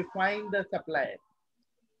when you define the supplier.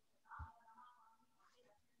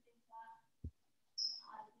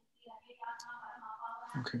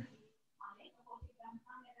 Okay.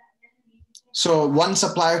 So one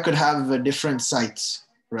supplier could have different sites,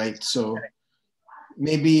 right? So Correct.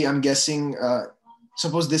 maybe I'm guessing,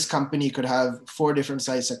 suppose this company could have 4 different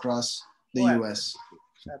sites across the US.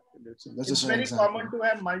 Absolutely. So that's It's just an very example. common to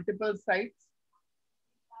have multiple sites.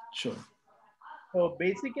 Sure. So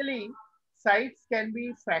basically, sites can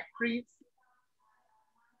be factories,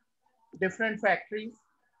 different factories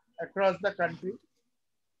across the country.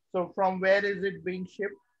 So from where is it being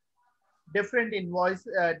shipped? Different invoice,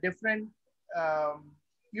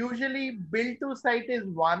 usually bill to site is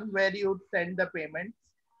one where you send the payments.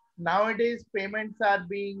 Nowadays, payments are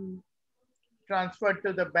being transferred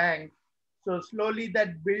to the bank. So slowly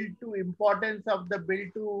that bill to importance of the bill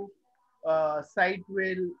to site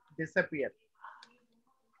will disappear.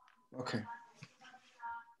 Okay.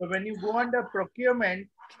 So when you go under procurement,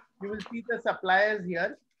 you will see the suppliers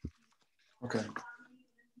here. Okay.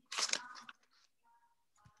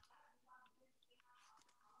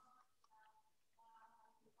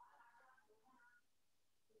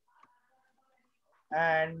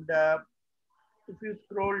 And if you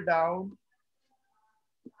scroll down,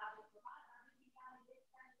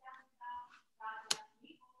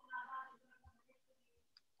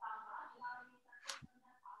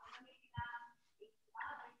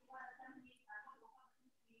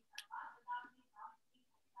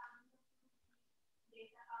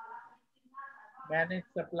 manage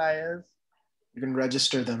suppliers. You can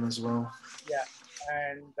register them as well. Yeah.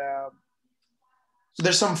 And So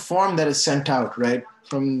there's some form that is sent out, right,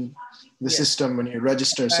 from the yes, system when you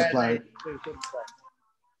register supplier supplier. registration form.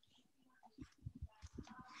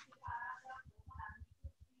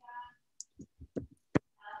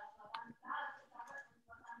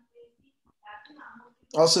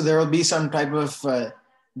 Also, there will be some type of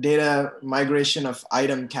data migration of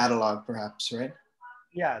item catalog, perhaps, right?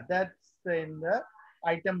 Yeah, that's in the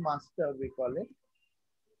item master, we call it.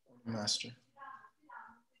 Master.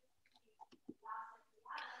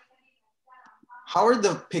 How are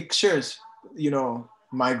the pictures,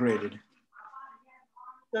 migrated?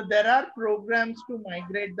 So there are programs to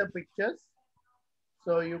migrate the pictures.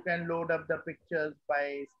 So you can load up the pictures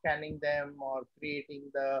by scanning them or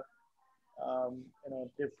creating the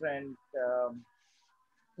different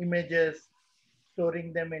images,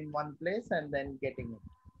 storing them in one place and then getting it.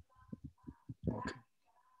 Okay.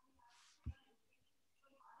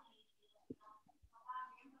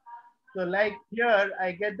 So like here,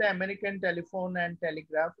 I get the American Telephone and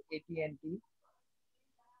Telegraph, AT&T.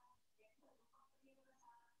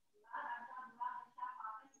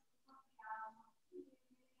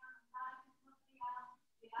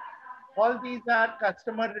 All these are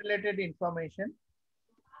customer related information.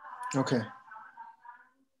 Okay.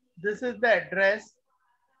 This is the address.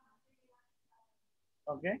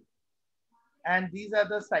 Okay. And these are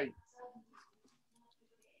the sites.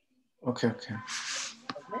 Okay. Okay.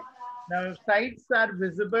 Okay. Now sites are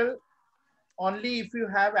visible only if you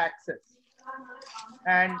have access.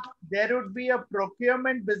 And there would be a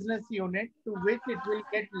procurement business unit to which it will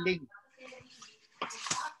get linked.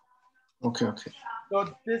 Okay. Okay.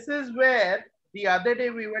 So this is where the other day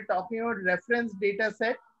we were talking about reference data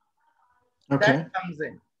set. Okay. That comes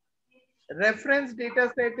in. Reference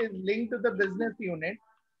data set is linked to the business unit.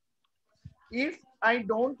 If I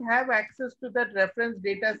don't have access to that reference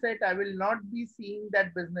data set, I will not be seeing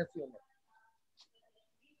that business unit.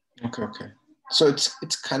 Okay. Okay. So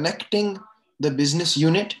it's connecting the business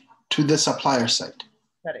unit to the supplier site.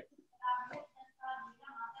 Correct.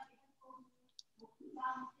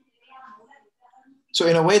 So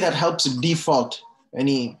in a way that helps default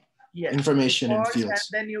any information in fields.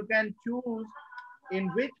 And then you can choose in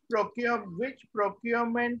which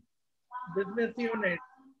procurement business unit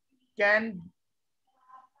can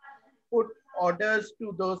put orders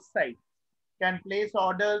to those sites, can place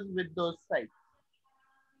orders with those sites.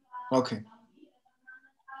 Okay.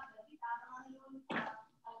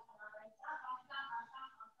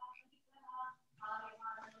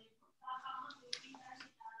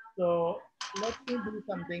 So let me do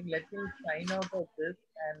something. Let me sign out of this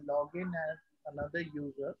and log in as another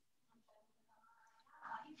user.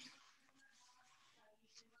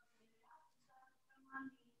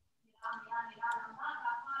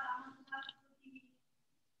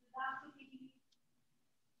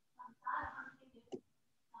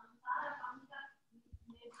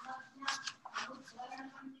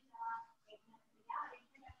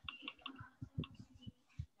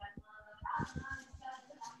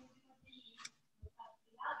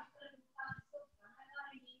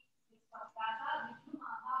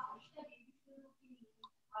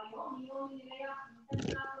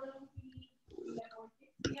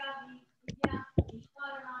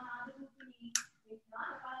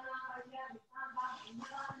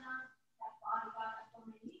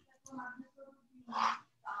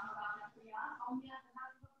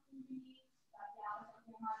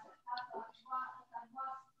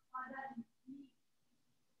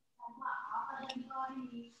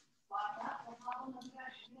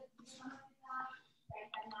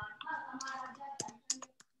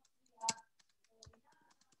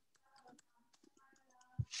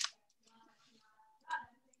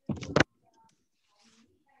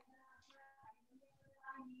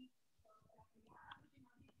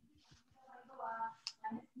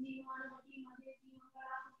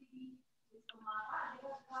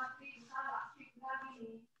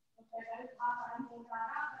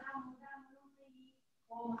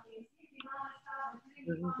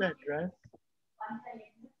 This is the address.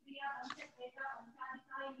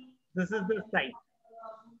 This is the site.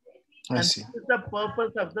 I see. This is the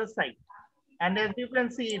purpose of the site. And as you can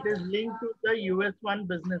see, it is linked to the US1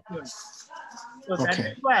 business unit. So that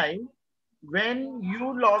is why when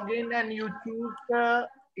you log in and you choose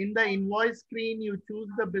in the invoice screen, you choose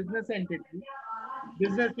the business entity,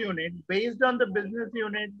 business unit. Based on the business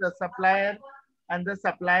unit, the supplier and the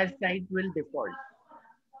supplier site will default.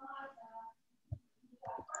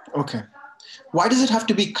 Okay. Why does it have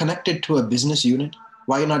to be connected to a business unit?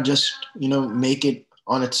 Why not just, make it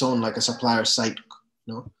on its own like a supplier site?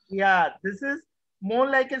 No? Yeah, this is more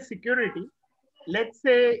like a security. Let's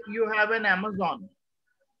say you have an Amazon.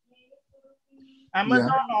 Yeah.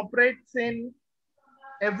 Amazon operates in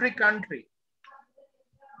every country.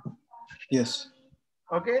 Yes.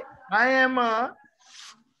 Okay. I am a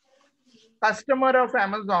customer of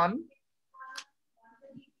Amazon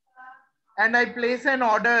and I place an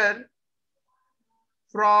order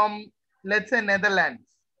from, let's say, Netherlands.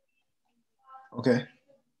 Okay.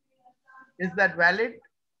 Is that valid?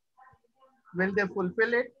 Will they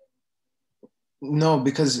fulfill it? No,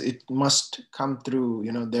 because it must come through,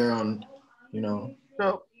 their own,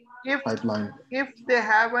 So pipeline. if they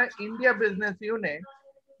have an India business unit,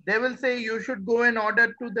 they will say you should go and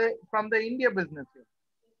order from the India business unit.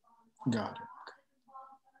 Got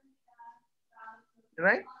it.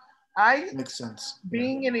 Right? Makes sense.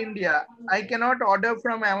 Being in India, I cannot order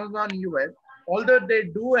from Amazon US, although they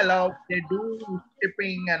do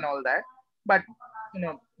shipping and all that, but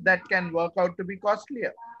that can work out to be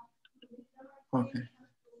costlier. Okay.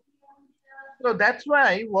 So that's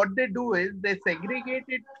why what they do is they segregate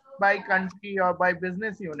it by country or by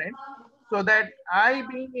business unit, so that I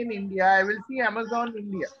being in India, I will see Amazon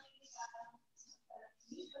India.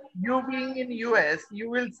 You being in US, you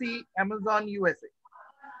will see Amazon USA.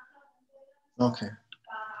 Okay.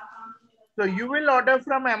 So you will order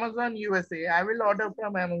from Amazon USA, I will order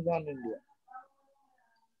from Amazon India.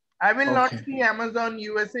 I will not see Amazon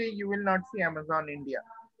USA, you will not see Amazon India.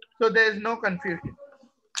 So there is no confusion.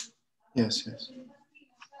 Yes, yes.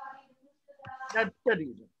 That's the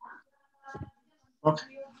reason. Okay.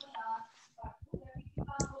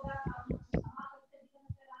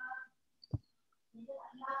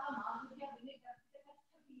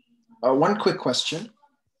 One quick question.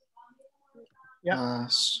 Yeah.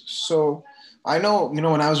 So I know,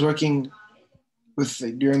 when I was working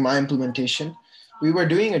during my implementation, we were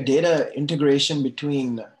doing a data integration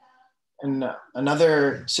between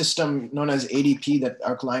another system known as ADP that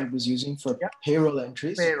our client was using for payroll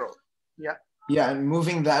entries. Payroll. Yeah. Yeah, and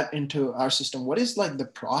moving that into our system. What is like the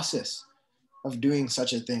process of doing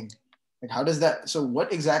such a thing? Like, how does that? So,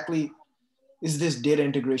 what exactly is this data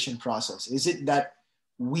integration process? Is it that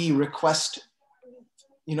we request,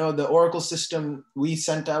 the Oracle system, we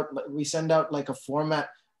send out like a format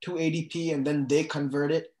to ADP and then they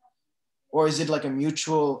convert it, or is it like a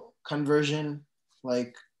mutual conversion?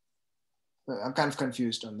 Like, I'm kind of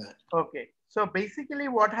confused on that. Okay. So basically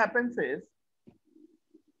what happens is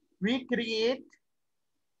we create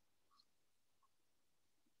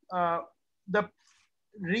the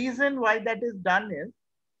reason why that is done is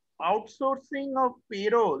outsourcing of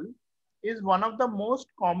payroll is one of the most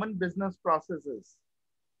common business processes.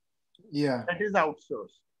 Yeah. That is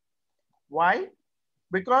outsourced. Why?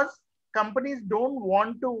 Because companies don't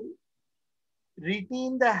want to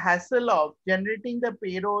retain the hassle of generating the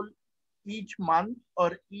payroll each month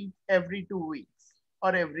or every 2 weeks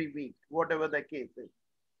or every week, whatever the case is.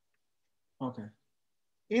 Okay.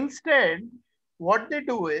 Instead, what they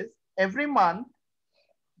do is every month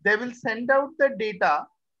they will send out the data,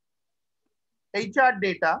 HR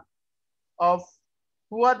data of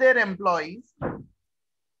who are their employees,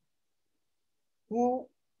 who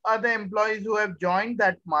are the employees who have joined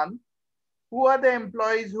that month, who are the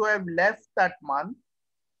employees who have left that month,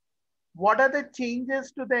 what are the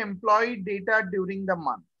changes to the employee data during the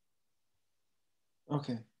month.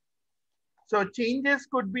 Okay. So changes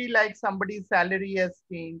could be like somebody's salary has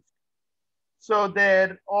changed. So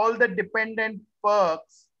all the dependent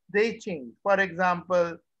perks, they change. For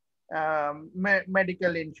example,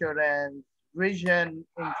 medical insurance, vision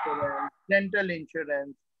insurance, dental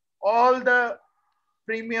insurance, all the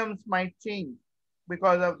premiums might change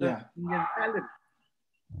because of the Indian salary.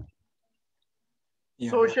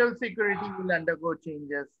 Yeah. Social security will undergo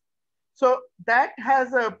changes. So that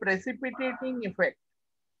has a precipitating effect.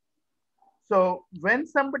 So when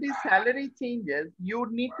somebody's salary changes, you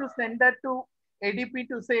need to send that to ADP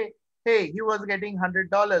to say, hey, he was getting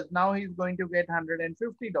 $100. Now he's going to get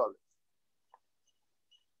 $150.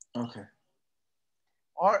 Okay.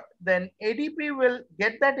 Or then ADP will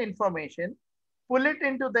get that information, pull it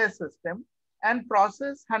into their system and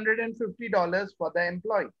process $150 for the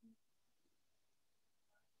employee.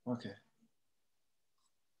 Okay.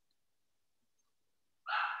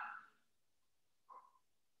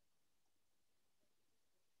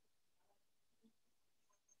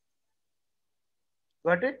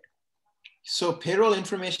 Got it? So payroll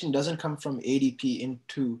information doesn't come from ADP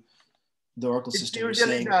into the Oracle system. It's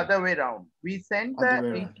usually the other way around. We send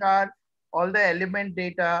the HR, all the element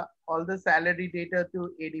data, all the salary data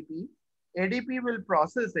to ADP. ADP will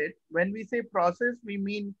process it. When we say process, we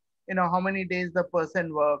mean, how many days the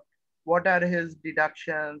person worked, what are his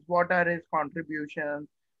deductions, what are his contributions,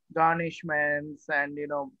 garnishments, and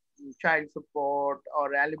child support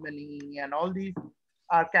or alimony, and all these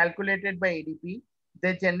are calculated by ADP.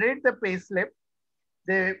 They generate the pay slip.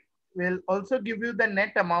 They will also give you the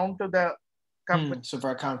net amount to the company. So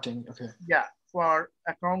for accounting, okay. Yeah, for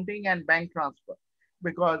accounting and bank transfer,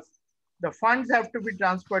 because the funds have to be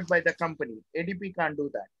transferred by the company. ADP can't do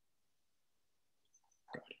that.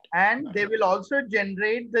 And they will also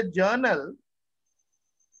generate the journal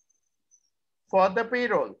for the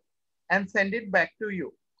payroll and send it back to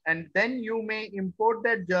you. And then you may import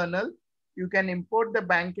that journal. You can import the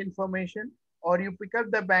bank information, or you pick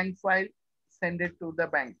up the bank file, send it to the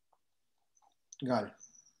bank. Got it.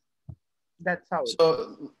 That's how.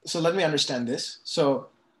 So let me understand this. So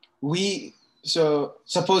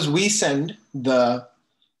suppose we send the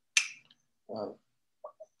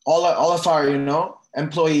all of our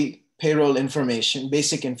employee payroll information,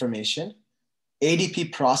 basic information.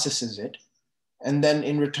 ADP processes it, and then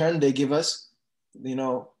in return they give us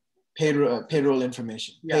payroll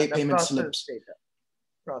information, payment slips,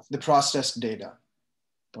 data. The processed data.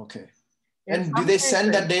 Okay. And do they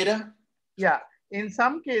send that data? Yeah. In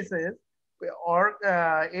some cases, or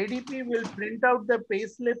ADP will print out the pay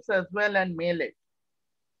slips as well and mail it.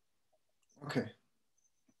 Okay.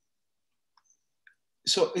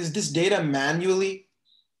 So is this data manually?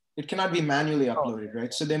 It cannot be manually uploaded,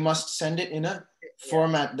 right? So they must send it in a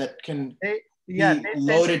format that can be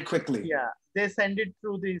loaded quickly. Yeah, they send it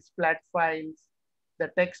through these flat files, the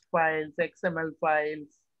text files, XML files,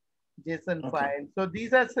 JSON files. So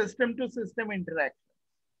these are system-to-system interactions.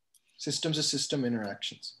 System-to-system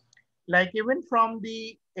interactions. Like even from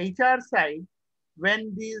the HR side,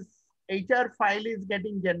 when this HR file is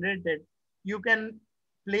getting generated, you can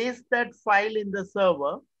place that file in the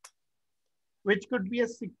server, which could be a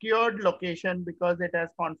secured location because it has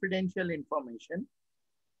confidential information.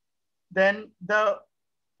 Then the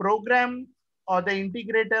program or the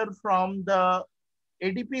integrator from the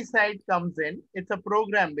ADP side comes in. It's a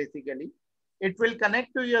program basically. It will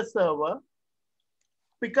connect to your server,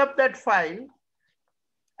 pick up that file,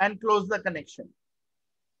 and close the connection.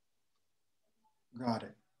 Got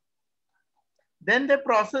it. Then they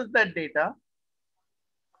process that data,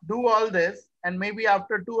 do all this, and maybe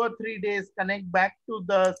after 2 or 3 days, connect back to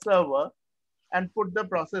the server and put the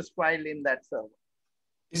process file in that server.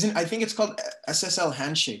 I think it's called SSL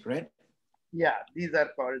handshake, right? Yeah, these are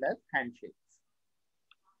called as handshakes.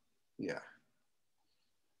 Yeah.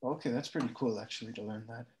 Okay, that's pretty cool actually to learn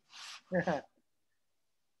that.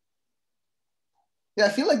 Yeah, I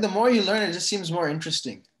feel like the more you learn, it just seems more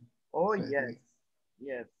interesting. Oh, yes.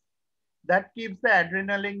 Yes. That keeps the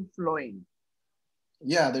adrenaline flowing.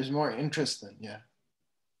 Yeah, there's more interest then, yeah.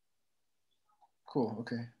 Cool,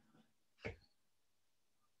 okay.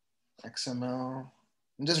 XML.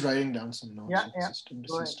 I'm just writing down some notes. Yeah. System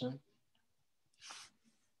to system.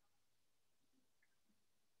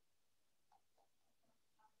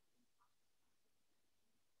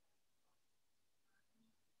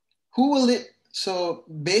 Who will it, so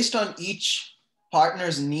based on each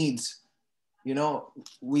partner's needs,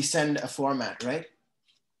 we send a format, right?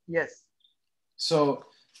 Yes. So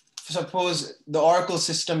suppose the Oracle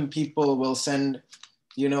system people will send,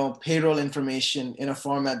 payroll information in a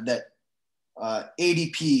format that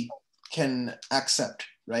ADP can accept,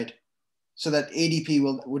 right? So that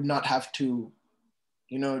ADP would not have to,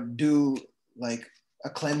 do like a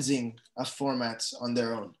cleansing of formats on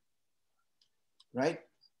their own, right?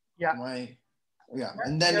 Yeah. Yeah.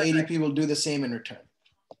 And then ADP will do the same in return.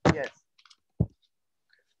 Yes.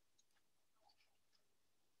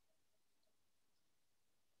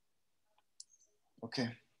 Okay.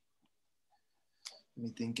 Let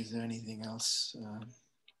me think, is there anything else?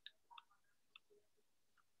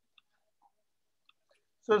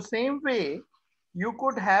 So same way, you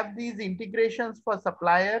could have these integrations for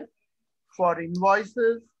supplier, for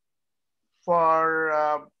invoices,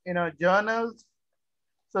 for journals.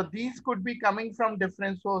 So these could be coming from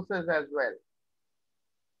different sources as well.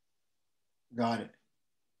 Got it.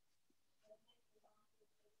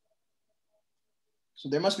 So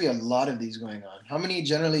there must be a lot of these going on. How many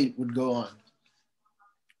generally would go on?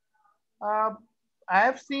 I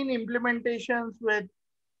have seen implementations with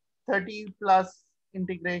 30 plus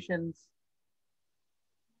integrations.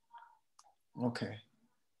 Okay.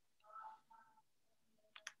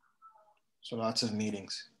 So lots of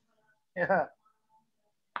meetings. Yeah.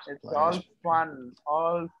 It's all fun,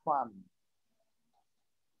 all fun.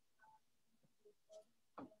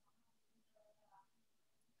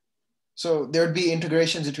 So there'd be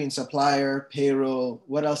integrations between supplier, payroll.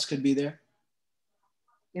 What else could be there?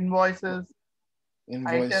 Invoices.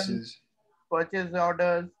 Invoices. purchase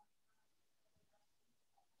orders.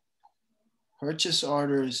 Purchase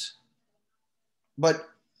orders. But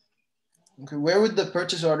okay, where would the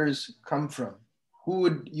purchase orders come from? Who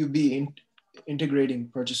would you be integrating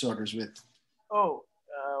purchase orders with? Oh,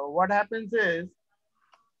 what happens is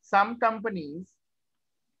some companies,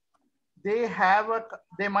 they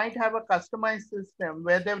might have a customized system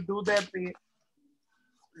where they do their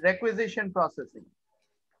requisition processing.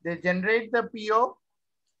 They generate the PO.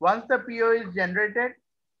 Once the PO is generated,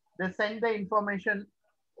 they send the information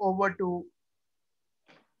over to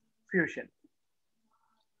Fusion.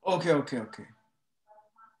 Okay.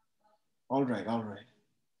 All right.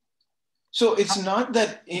 So it's not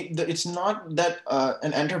that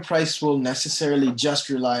an enterprise will necessarily just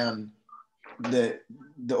rely on the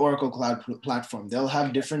Oracle Cloud platform. They'll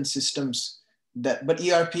have different systems but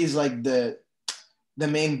ERP is like the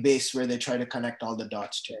main base where they try to connect all the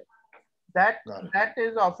dots to. That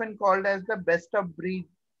is often called as the best of breed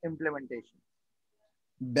implementation.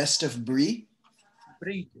 Best of breed?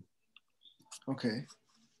 Breed. Okay.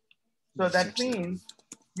 So that means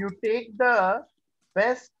you take the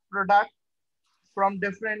best product from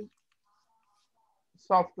different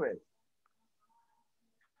software.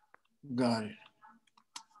 Got it.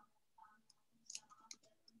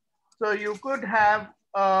 So you could have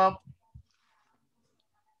a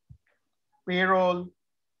payroll,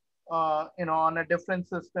 on a different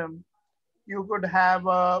system. You could have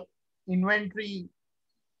a inventory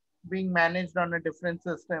being managed on a different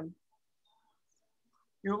system.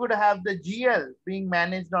 You could have the GL being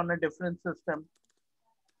managed on a different system.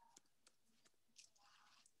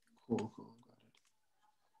 Cool. Got it.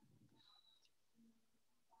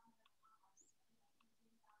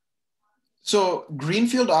 So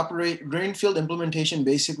greenfield implementation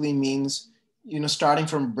basically means, starting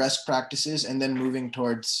from best practices and then moving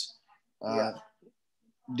towards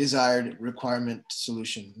desired requirement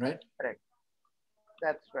solution, right? Correct.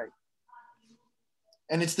 That's right.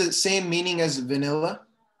 And it's the same meaning as vanilla?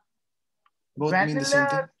 Both mean the same thing?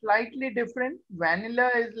 Vanilla, slightly different.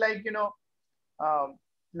 Vanilla is like,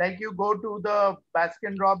 like you go to the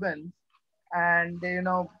Baskin Robbins and,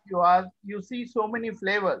 you see so many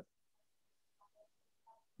flavors.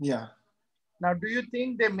 Yeah. Now, do you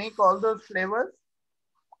think they make all those flavors?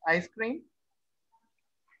 Ice cream?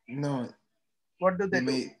 No. What do they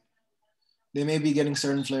do? They may be getting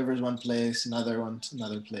certain flavors one place, another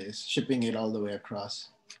place, shipping it all the way across,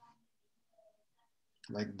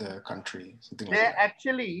 like the country, something like that. They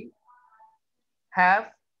actually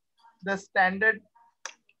have the standard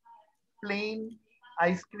plain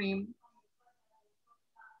ice cream,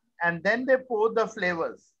 and then they pour the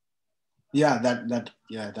flavors. Yeah,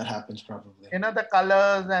 that happens probably. The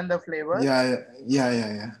colors and the flavors. Yeah.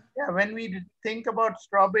 Yeah, when we think about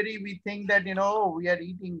strawberry, we think that, we are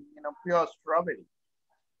eating, pure strawberry.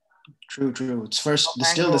 True. It's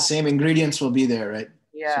still the same ingredients will be there, right?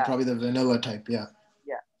 Yeah. So probably the vanilla type, yeah.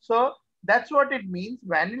 Yeah, so that's what it means.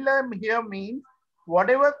 Vanilla here means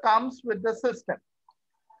whatever comes with the system.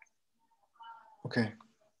 Okay.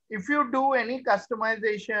 If you do any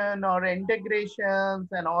customization or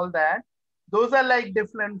integrations and all that, those are like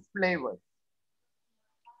different flavors.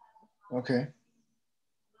 Okay.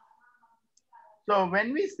 So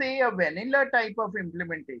when we say a vanilla type of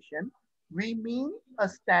implementation, we mean a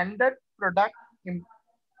standard product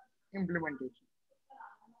implementation.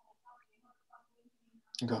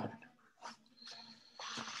 Got it.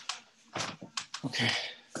 Okay.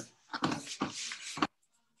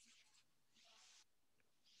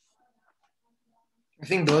 I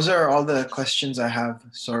think those are all the questions I have,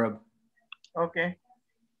 Saurabh. Okay.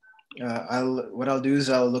 What I'll do is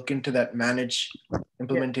I'll look into that manage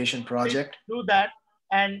implementation project. Do that.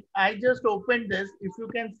 And I just opened this. If you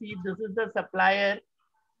can see, this is the supplier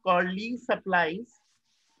called Lee Supplies.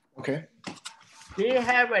 Okay. They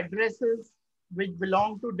have addresses which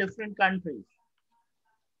belong to different countries.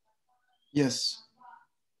 Yes.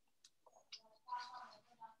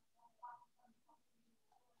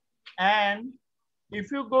 And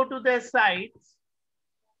if you go to their sites,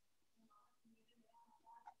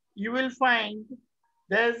 you will find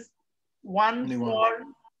there's one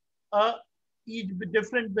for each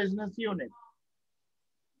different business unit.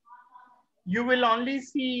 You will only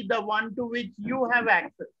see the one to which you have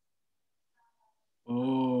access.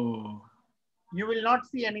 Oh. You will not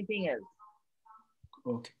see anything else.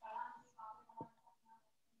 Okay.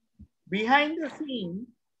 Behind the scene,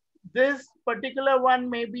 this particular one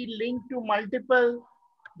may be linked to multiple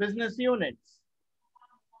business units.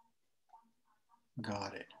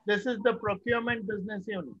 Got it. This is the procurement business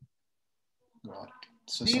unit. Got it.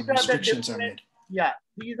 So some restrictions are made. Yeah,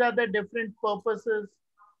 these are the different purposes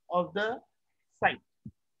of the site.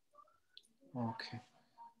 Okay.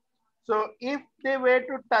 So if they were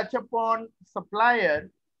to touch upon supplier,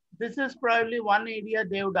 this is probably one area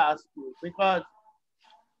they would ask you, because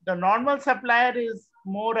the normal supplier is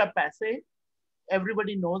more a passive.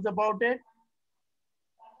 Everybody knows about it.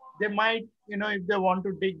 They might, if they want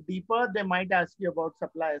to dig deeper, they might ask you about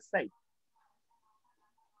supplier site.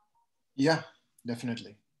 Yeah,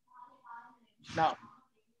 definitely. Now,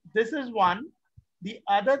 this is one. The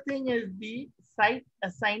other thing is the site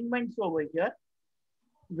assignments over here,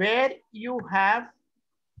 where you have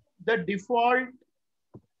the default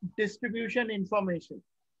distribution information.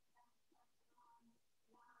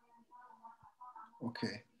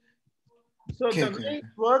 Okay. So Okay, the way it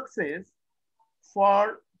works is,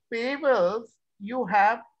 for payables, you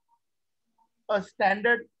have a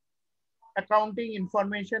standard accounting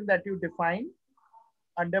information that you define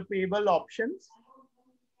under payable options.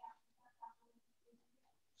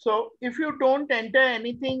 So if you don't enter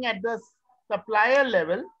anything at the supplier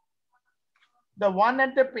level, the one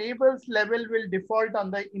at the payables level will default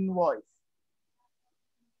on the invoice.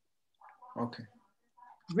 Okay.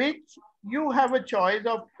 Which you have a choice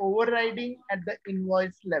of overriding at the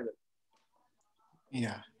invoice level.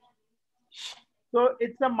 Yeah. So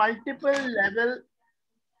it's a multiple level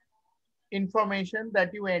information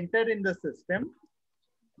that you enter in the system.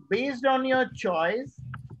 Based on your choice,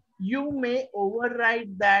 you may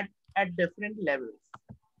override that at different levels.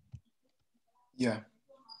 Yeah.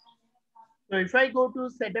 So if I go to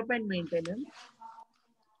setup and maintenance,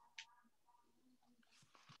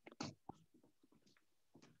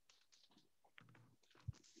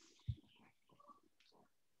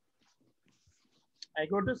 I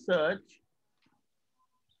go to search.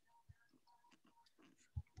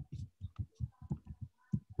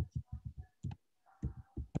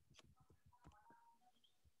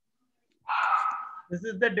 This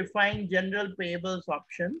is the define general payables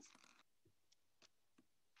options.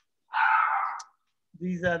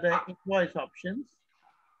 These are the invoice options.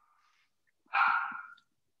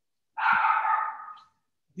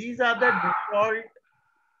 These are the default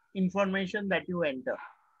information that you enter.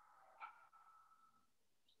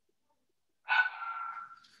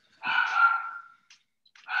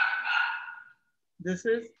 This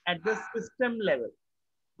is at the system level.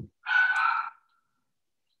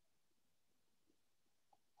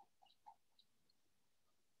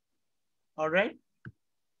 All right.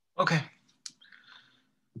 Okay.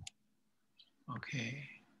 Okay.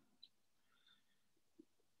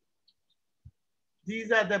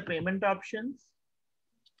 These are the payment options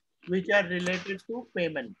which are related to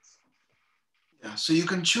payments. Yeah. So you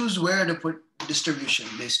can choose where to put distribution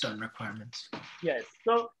based on requirements. Yes.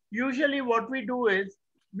 So usually what we do is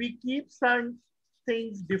we keep some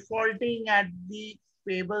things defaulting at the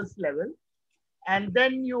payables level. And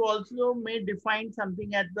then you also may define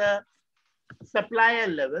something at the supplier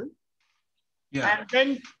level. Yeah. And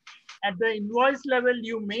then at the invoice level,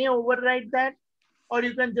 you may override that, or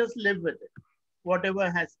you can just live with it, whatever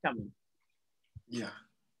has come in. Yeah.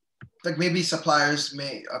 Like maybe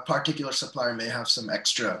a particular supplier may have some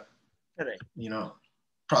extra, Correct.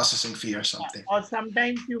 Processing fee or something. Or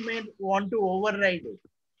sometimes you may want to override it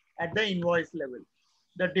at the invoice level.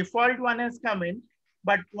 The default one has come in,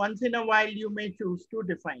 but once in a while you may choose to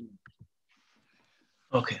define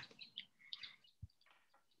it. Okay.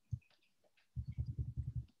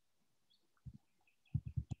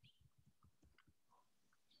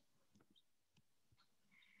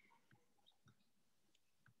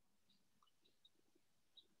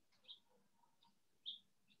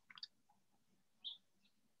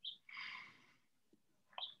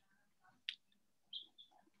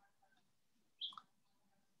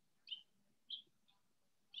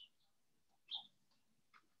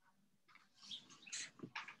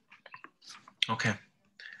 Okay.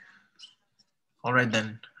 All right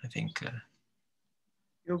then. I think.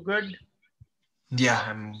 You good? Yeah,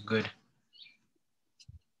 I'm good.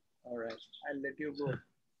 All right. I'll let you go.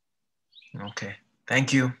 Okay.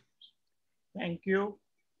 Thank you. Thank you.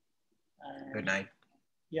 And Good night.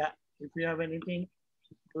 yeah, if you have anything,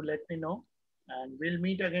 to let me know, and we'll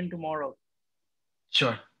meet again tomorrow.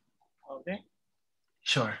 Sure. Okay.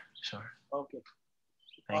 Sure. Okay.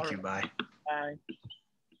 Thank you. Bye. Bye.